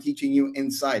of what I'm teaching you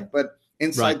inside. But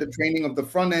inside the training of the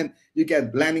front end, you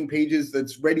get landing pages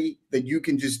that's ready that you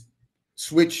can just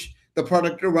switch the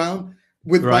product around.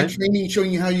 With my training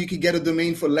showing you how you could get a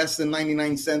domain for less than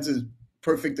 99 cents is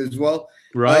perfect as well.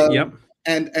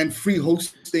 And free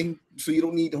hosting, so you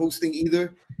don't need hosting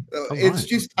either. It's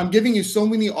just, I'm giving you so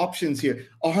many options here.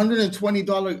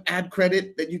 $120 ad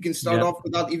credit that you can start off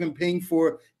without even paying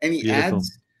for any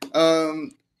ads.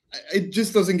 It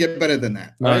just doesn't get better than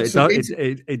that. No, right? It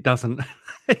doesn't.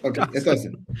 It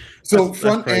doesn't. So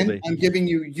front end, I'm giving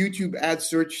you YouTube ad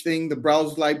search thing, the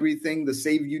browse library thing, the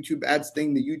save YouTube ads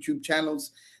thing, the YouTube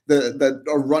channels that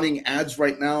are running ads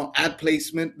right now, ad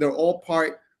placement. They're all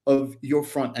part of your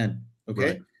front end. Okay.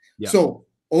 Right. Yep. So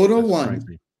Auto One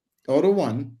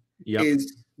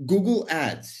is Google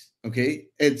Ads. Okay.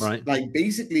 It's like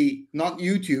basically not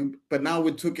YouTube, but now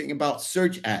we're talking about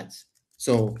search ads.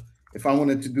 So if I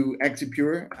wanted to do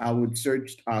Exipure, I would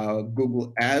search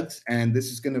Google Ads, and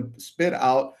this is going to spit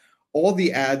out all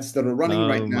the ads that are running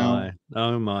right now.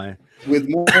 Oh my. With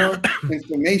more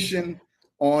information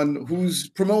on who's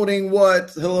promoting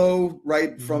what. Hello,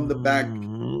 right from the back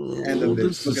end of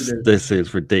this. Look at this. This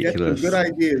is ridiculous. Get some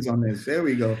good ideas on this. There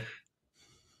we go.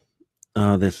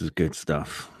 Oh, this is good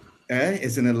stuff.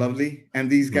 Isn't it lovely? And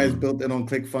these guys built it on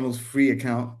ClickFunnels free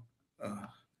account.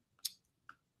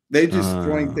 They're just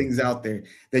throwing things out there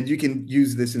that you can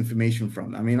use this information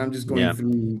from. I mean, I'm just going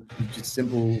through just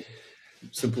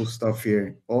simple stuff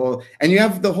here. And you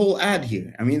have the whole ad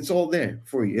here. I mean, it's all there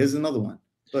for you. Here's another one.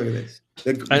 Look at this.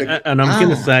 And I'm going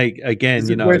to say again,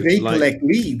 where they collect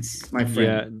leads, my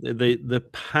friend. Yeah, the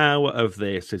power of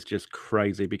this is just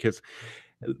crazy, because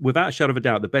without a shadow of a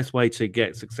doubt, the best way to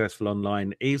get successful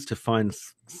online is to find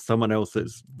someone else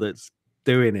that's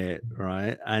doing it,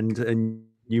 right? And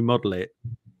you model it.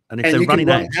 And if And they're you can running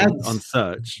run ads ads. on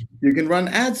search, You can run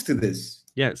ads to this.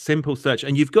 yeah, simple search,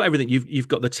 and you've got everything. You've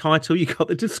got the title, you've got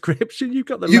the description, you've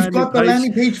got the You've landing got the page.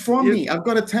 landing page from me. I've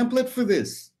got a template for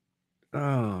this.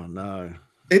 Oh no.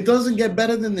 It doesn't get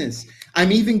better than this.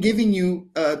 I'm even giving you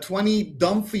 20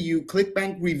 dumb for you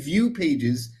ClickBank review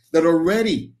pages that are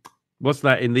ready What's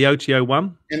that in the OTO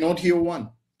one? in OTO one.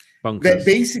 Bonkers. That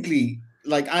basically,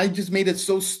 like, I just made it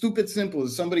so stupid simple.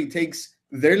 Somebody takes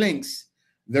their links,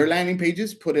 their landing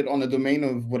pages, put it on a domain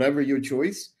of whatever your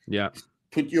choice. Yeah.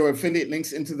 Put your affiliate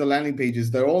links into the landing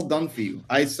pages. They're all done for you.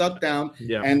 I sat down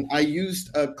and I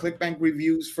used ClickBank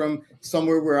reviews from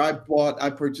somewhere where I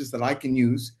purchased that I can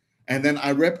use. And then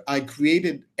I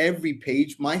created every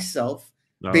page myself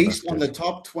based on the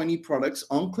top 20 products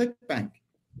on ClickBank.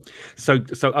 So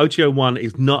OTO one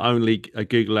is not only a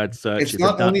Google Ad search. It's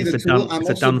not only the tool. I'm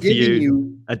also giving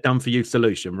you a done for you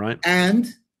solution, right? And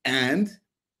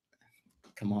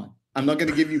come on, I'm not going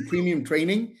to give you premium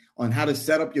training on how to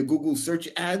set up your Google search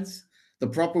ads the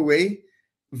proper way,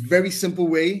 very simple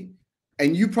way.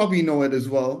 And you probably know it as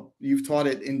well. You've taught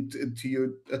it into your,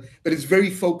 but it's very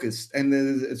focused and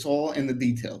it's all in the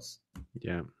details.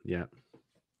 Yeah,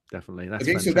 definitely. That's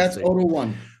okay. Fantastic. So that's Auto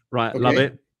 1. Right, okay. Love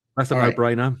it. That's a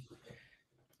no-brainer.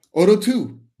 Auto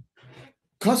 2,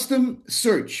 custom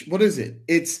search. What is it?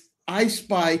 It's I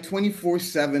spy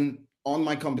 24/7 on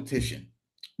my competition.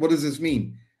 What does this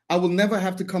mean? I will never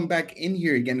have to come back in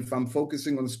here again if I'm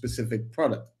focusing on a specific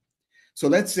product. So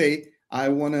let's say I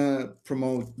want to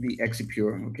promote the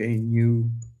Exipure, okay,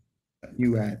 new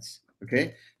ads,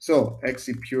 okay? So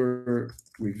Exipure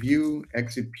review,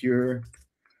 Exipure,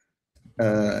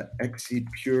 how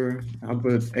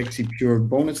about Exipure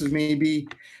bonuses maybe?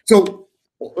 So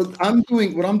what I'm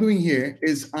doing here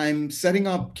is I'm setting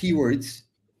up keywords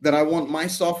that I want my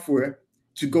software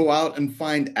to go out and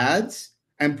find ads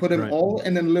and put them all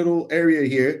in a little area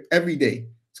here every day.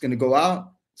 It's going to go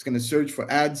out, it's going to search for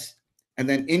ads, and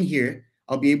then in here,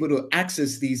 I'll be able to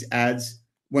access these ads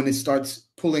when it starts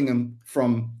pulling them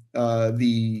from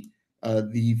the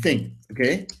thing,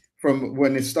 okay? From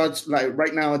when it starts, like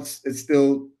right now, it's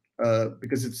still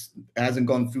because it hasn't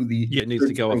gone through the it needs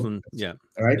to go off and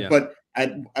all right. But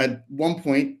at one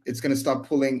point, it's going to start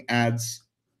pulling ads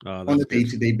on a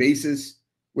day-to-day basis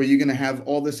where you're going to have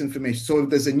all this information. So if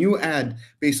there's a new ad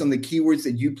based on the keywords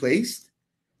that you placed,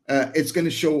 it's going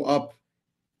to show up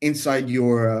inside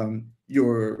your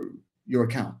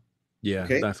account. Yeah,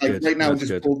 okay. That's like good. Right now, that's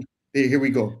just good. pulled. Here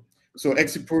we go. So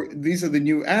export. These are the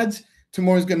new ads.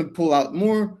 Tomorrow is going to pull out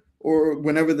more, or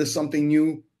whenever there's something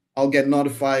new, I'll get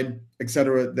notified,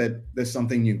 etc. that there's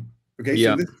something new. Okay.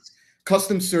 So this is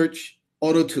custom search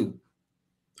Auto 2.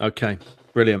 Okay,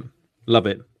 brilliant. Love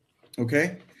it.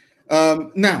 Okay.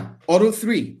 Now Auto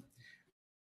 3.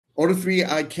 Auto 3,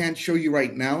 I can't show you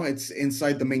right now. It's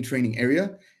inside the main training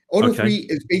area. Auto 3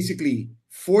 is basically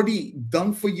 40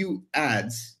 done for you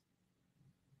ads.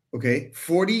 Okay,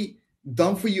 40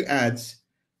 done for you ads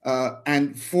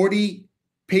and 40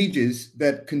 pages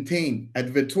that contain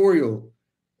advertorial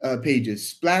pages,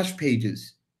 splash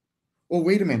pages. Oh,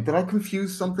 wait a minute. Did I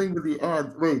confuse something with the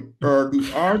ads? Wait,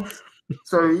 the ads,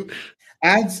 sorry.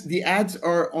 The ads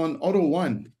are on Auto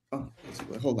 1. Oh,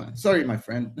 hold on. Sorry, my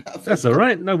friend. That's all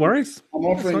right. No worries. I'm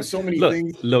offering so many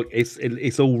things. Look,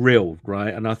 it's all real,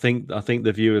 right? And I think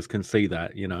the viewers can see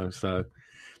that, So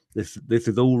this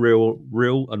is all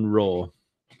real and raw.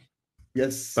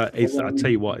 Yes. But I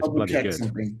tell you what, it's bloody good.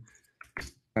 Something.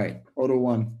 All right, Auto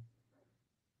 1.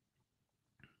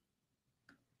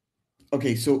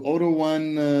 Okay, so Auto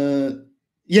 1.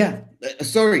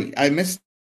 Sorry, I missed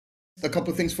a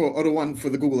couple of things for Auto 1 for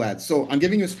the Google ads. So I'm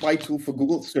giving you a spy tool for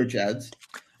Google search ads.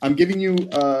 I'm giving you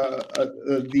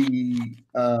the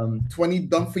 20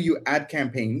 done for you ad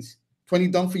campaigns, 20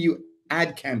 done for you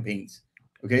ad campaigns,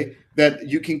 okay, that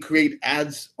you can create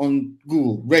ads on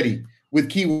Google ready with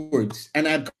keywords and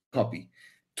ad copy.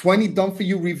 20 done for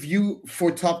you review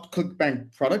for top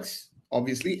ClickBank products,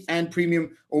 obviously, and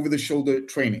premium over the shoulder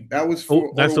training. That was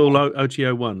for that's all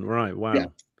OTO 1, right? Wow. Yeah.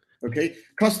 Okay,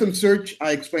 custom search,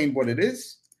 I explained what it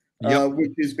is,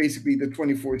 which is basically the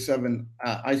 24/7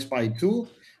 I Spy tool.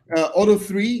 Auto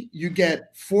 3, you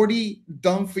get 40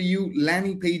 done for you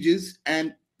landing pages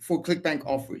and for ClickBank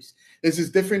offers. This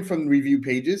is different from review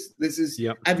pages. This is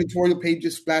advertorial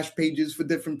pages, splash pages for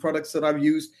different products that I've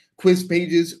used, quiz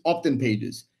pages, opt-in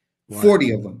pages,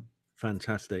 40 of them.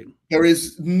 Fantastic. There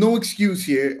is no excuse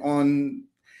here on.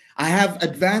 I have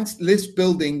advanced list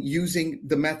building using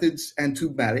the methods and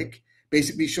Tubematic,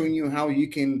 basically showing you how you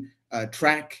can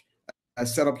track,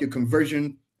 set up your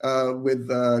conversion with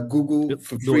Google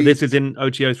for No, free. this is in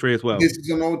OTO3 as well. This is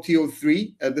an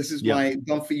OTO3. This is Yeah. my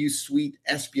done for you suite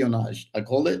espionage, I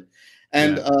call it.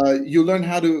 And you learn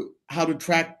how to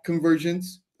track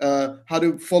conversions, how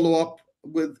to follow up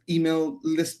with email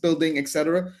list building,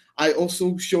 etc. I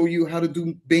also show you how to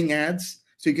do Bing ads,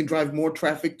 so you can drive more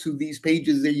traffic to these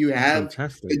pages that you have,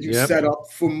 Fantastic. that you set up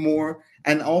for more,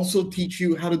 and also teach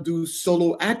you how to do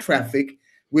solo ad traffic,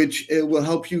 which will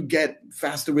help you get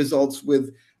faster results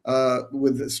with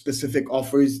specific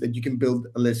offers that you can build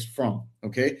a list from.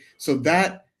 Okay, so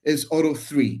that is Auto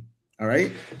 3. All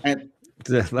right, and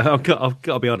I've got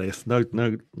to be honest. No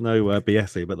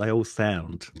BSing, but they all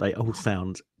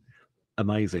sound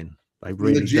amazing. They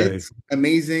really legit, do.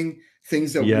 amazing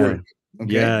things that work.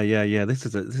 Okay? Yeah. This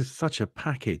is such a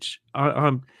package. I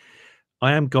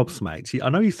am gobsmacked. I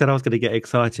know you said I was going to get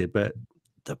excited, but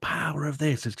the power of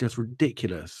this is just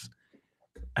ridiculous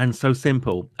and so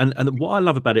simple. And what I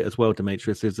love about it as well,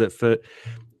 Demetrius, is that for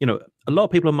a lot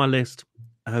of people on my list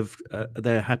have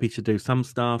they're happy to do some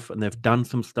stuff and they've done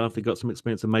some stuff, they've got some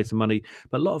experience and made some money,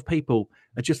 but a lot of people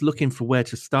are just looking for where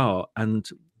to start. And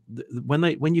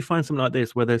when you find something like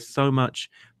this where there's so much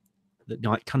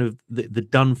like kind of the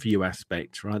done for you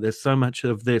aspect, right? There's so much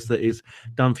of this that is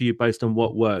done for you based on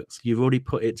what works. You've already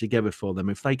put it together for them.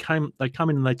 If they come in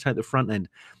and they take the front end,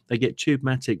 they get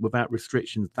Tubematic without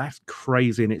restrictions. That's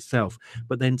crazy in itself.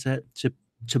 But then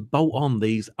to bolt on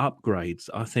these upgrades,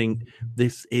 I think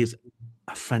this is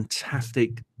a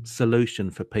fantastic solution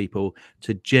for people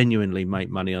to genuinely make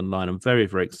money online. I'm very,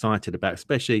 very excited about it.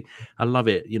 Especially, I love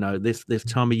it. This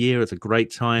time of year is a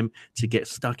great time to get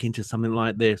stuck into something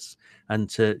like this and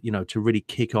to really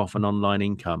kick off an online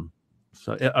income.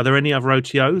 So are there any other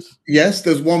OTOs? Yes,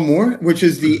 there's one more, which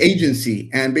is the agency.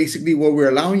 And basically what we're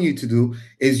allowing you to do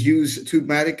is use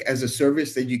Tubematic as a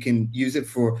service that you can use it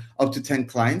for up to 10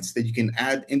 clients that you can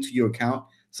add into your account,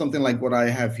 something like what I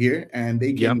have here, and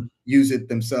they can use it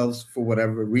themselves for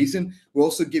whatever reason. We'll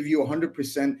also give you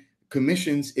 100%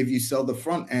 commissions if you sell the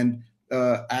front end,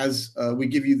 as we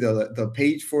give you the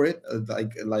page for it,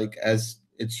 like as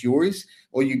it's yours.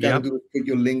 All you got to do is put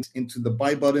your links into the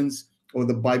buy buttons or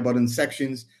the buy button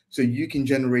sections, so you can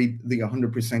generate the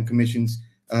 100% commissions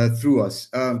through us.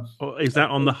 Is that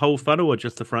on the whole funnel or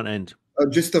just the front end?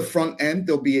 Just the front end,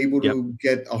 they'll be able to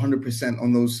get 100%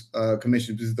 on those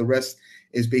commissions, because the rest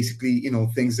is basically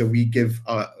things that we give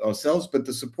ourselves, but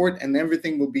the support and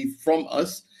everything will be from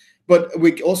us. But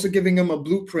we're also giving them a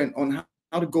blueprint on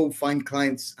how to go find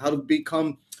clients, how to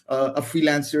become a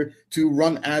freelancer, to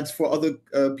run ads for other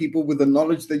people with the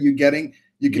knowledge that you're getting.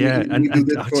 You can do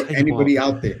this for anybody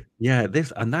out there. Yeah,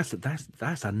 that's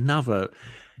another,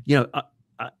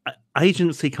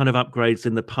 agency kind of upgrades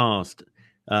in the past.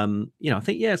 I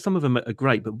think some of them are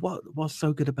great, but what's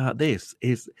so good about this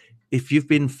is if you've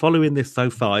been following this so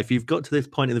far, if you've got to this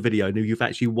point in the video and you've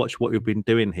actually watched what we've been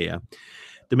doing here,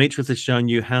 Demetrius has shown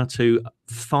you how to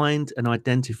find and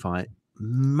identify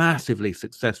massively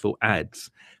successful ads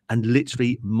and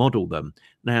literally model them.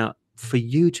 Now, for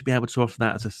you to be able to offer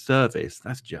that as a service,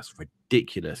 that's just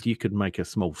ridiculous. You could make a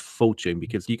small fortune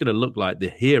because you're going to look like the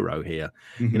hero here,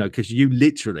 because you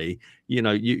literally, you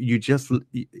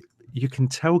can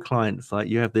tell clients like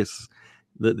you have this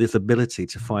ability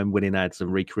to find winning ads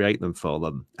and recreate them for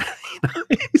them.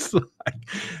 It's like,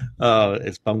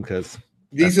 it's bonkers.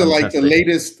 These are like the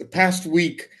latest past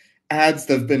week ads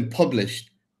that have been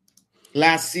published.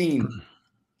 Last seen.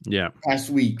 Past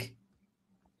week.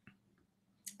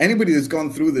 Anybody that's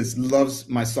gone through this loves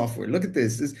my software. Look at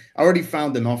this. I already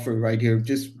found an offer right here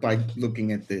just by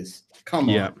looking at this. Come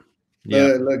on.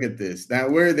 Look at this. Now,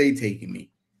 where are they taking me?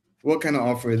 What kind of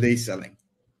offer are they selling?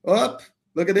 Up.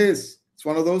 Look at this. It's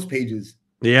one of those pages.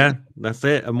 Yeah, that's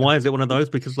it. And why is it one of those?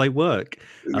 Because they work.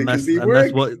 And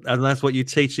that's what you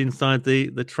teach inside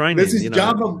the training. This is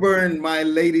Java Burn, my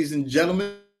ladies and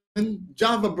gentlemen.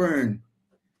 Java Burn.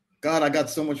 God, I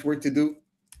got so much work to do.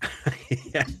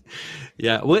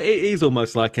 Yeah. Well, it is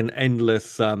almost like an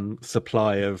endless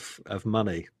supply of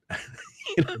money.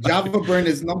 Java Burn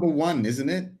is number one, isn't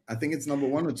it? I think it's number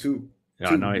 1 or 2. Yeah,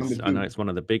 I know it's one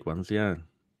of the big ones. Yeah.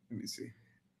 Let me see.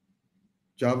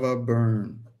 Java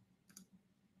Burn.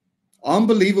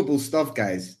 Unbelievable stuff,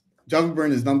 guys. Java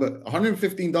Burn is number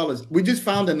 $115. We just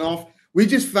found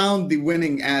the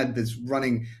winning ad that's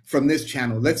running from this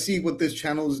channel. Let's see what this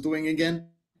channel is doing again.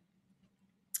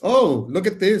 Oh, look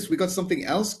at this. We got something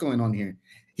else going on here.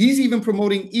 He's even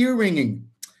promoting ear ringing.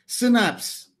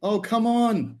 Synapse. Oh, come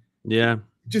on. Yeah.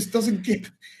 Just doesn't get.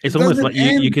 It's almost like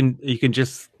you can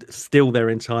just steal their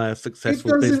entire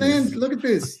successful business. It doesn't end. Look at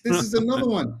this. This is another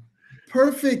one.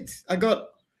 Perfect. I got.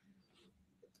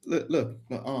 Look.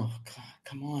 Oh, God.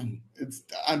 come on.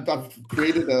 I've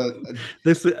created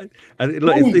This look,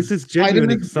 this is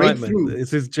genuine excitement. breakthrough.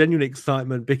 This is genuine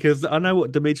excitement because I know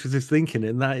what Demetrius is thinking,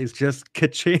 and that is just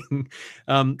ka-ching.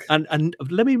 And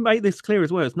let me make this clear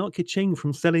as well. It's not ka-ching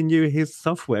from selling you his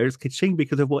software. It's ka-ching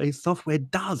because of what his software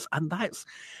does, and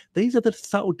these are the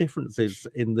subtle differences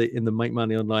in the make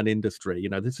money online industry. You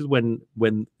know, this is when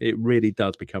it really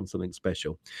does become something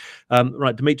special.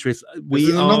 Right, Demetrius, This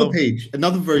is another page,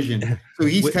 another version. So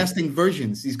he's testing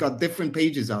versions. He's got different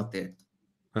pages out there.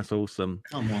 That's awesome.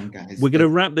 Come on, guys. We're going to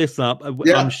wrap this up.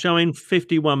 Yeah. I'm showing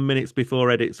 51 minutes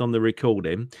before edits on the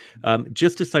recording.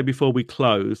 Just to say before we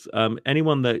close,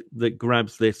 anyone that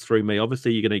grabs this through me,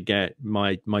 obviously you're going to get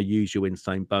my usual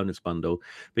insane bonus bundle,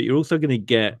 but you're also going to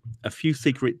get a few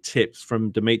secret tips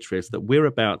from Demetrius that we're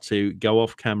about to go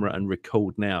off camera and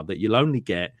record now that you'll only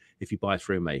get if you buy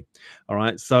through me. All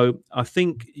right. So I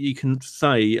think you can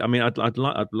say, I mean, I'd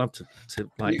love to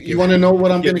like. You want to know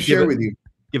what I'm going to share with you?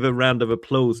 Give a round of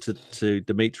applause to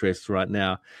Demetrius right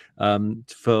now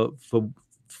for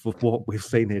what we've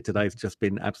seen here today. It's just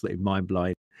been absolutely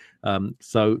mind-blowing.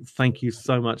 So thank you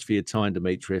so much for your time,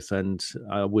 Demetrius, and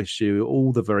I wish you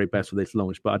all the very best with this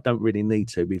launch, but I don't really need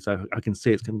to because I can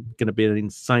see it's going to be an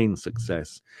insane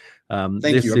success.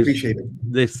 Thank you. I appreciate it.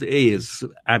 This is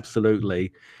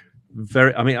absolutely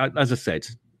very, I mean, as I said,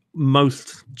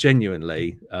 most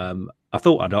genuinely, I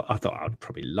thought I'd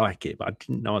probably like it, but I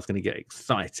didn't know I was going to get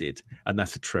excited, and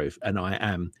that's the truth. And I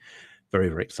am very,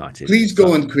 very excited. Please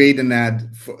go and create an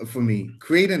ad for me.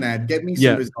 Create an ad. Get me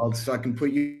some results so I can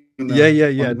put you.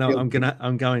 Yeah. No, I'm going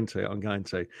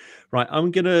to. Right,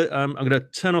 I'm gonna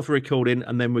turn off the recording,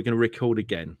 and then we're gonna record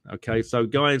again. Okay, so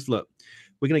guys, look.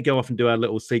 We're going to go off and do our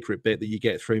little secret bit that you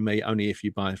get through me, only if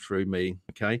you buy through me,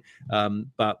 okay?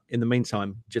 But in the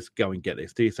meantime, just go and get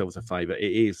this. Do yourselves a favor.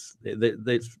 You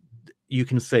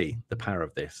can see the power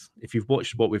of this. If you've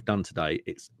watched what we've done today,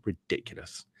 it's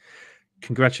ridiculous.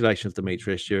 Congratulations,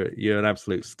 Demetrius. You're an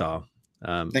absolute star.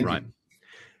 Thank you. I'm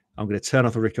going to turn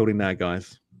off the recording now,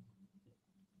 guys.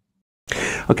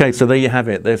 Okay, so there you have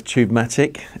it. There's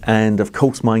Tubematic, and of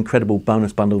course my incredible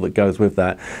bonus bundle that goes with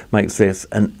that makes this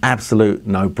an absolute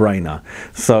no-brainer.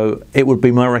 So it would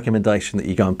be my recommendation that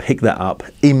you go and pick that up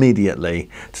immediately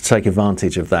to take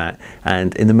advantage of that.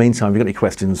 And in the meantime, if you've got any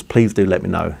questions, please do let me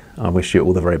know. I wish you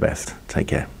all the very best. Take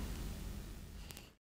care.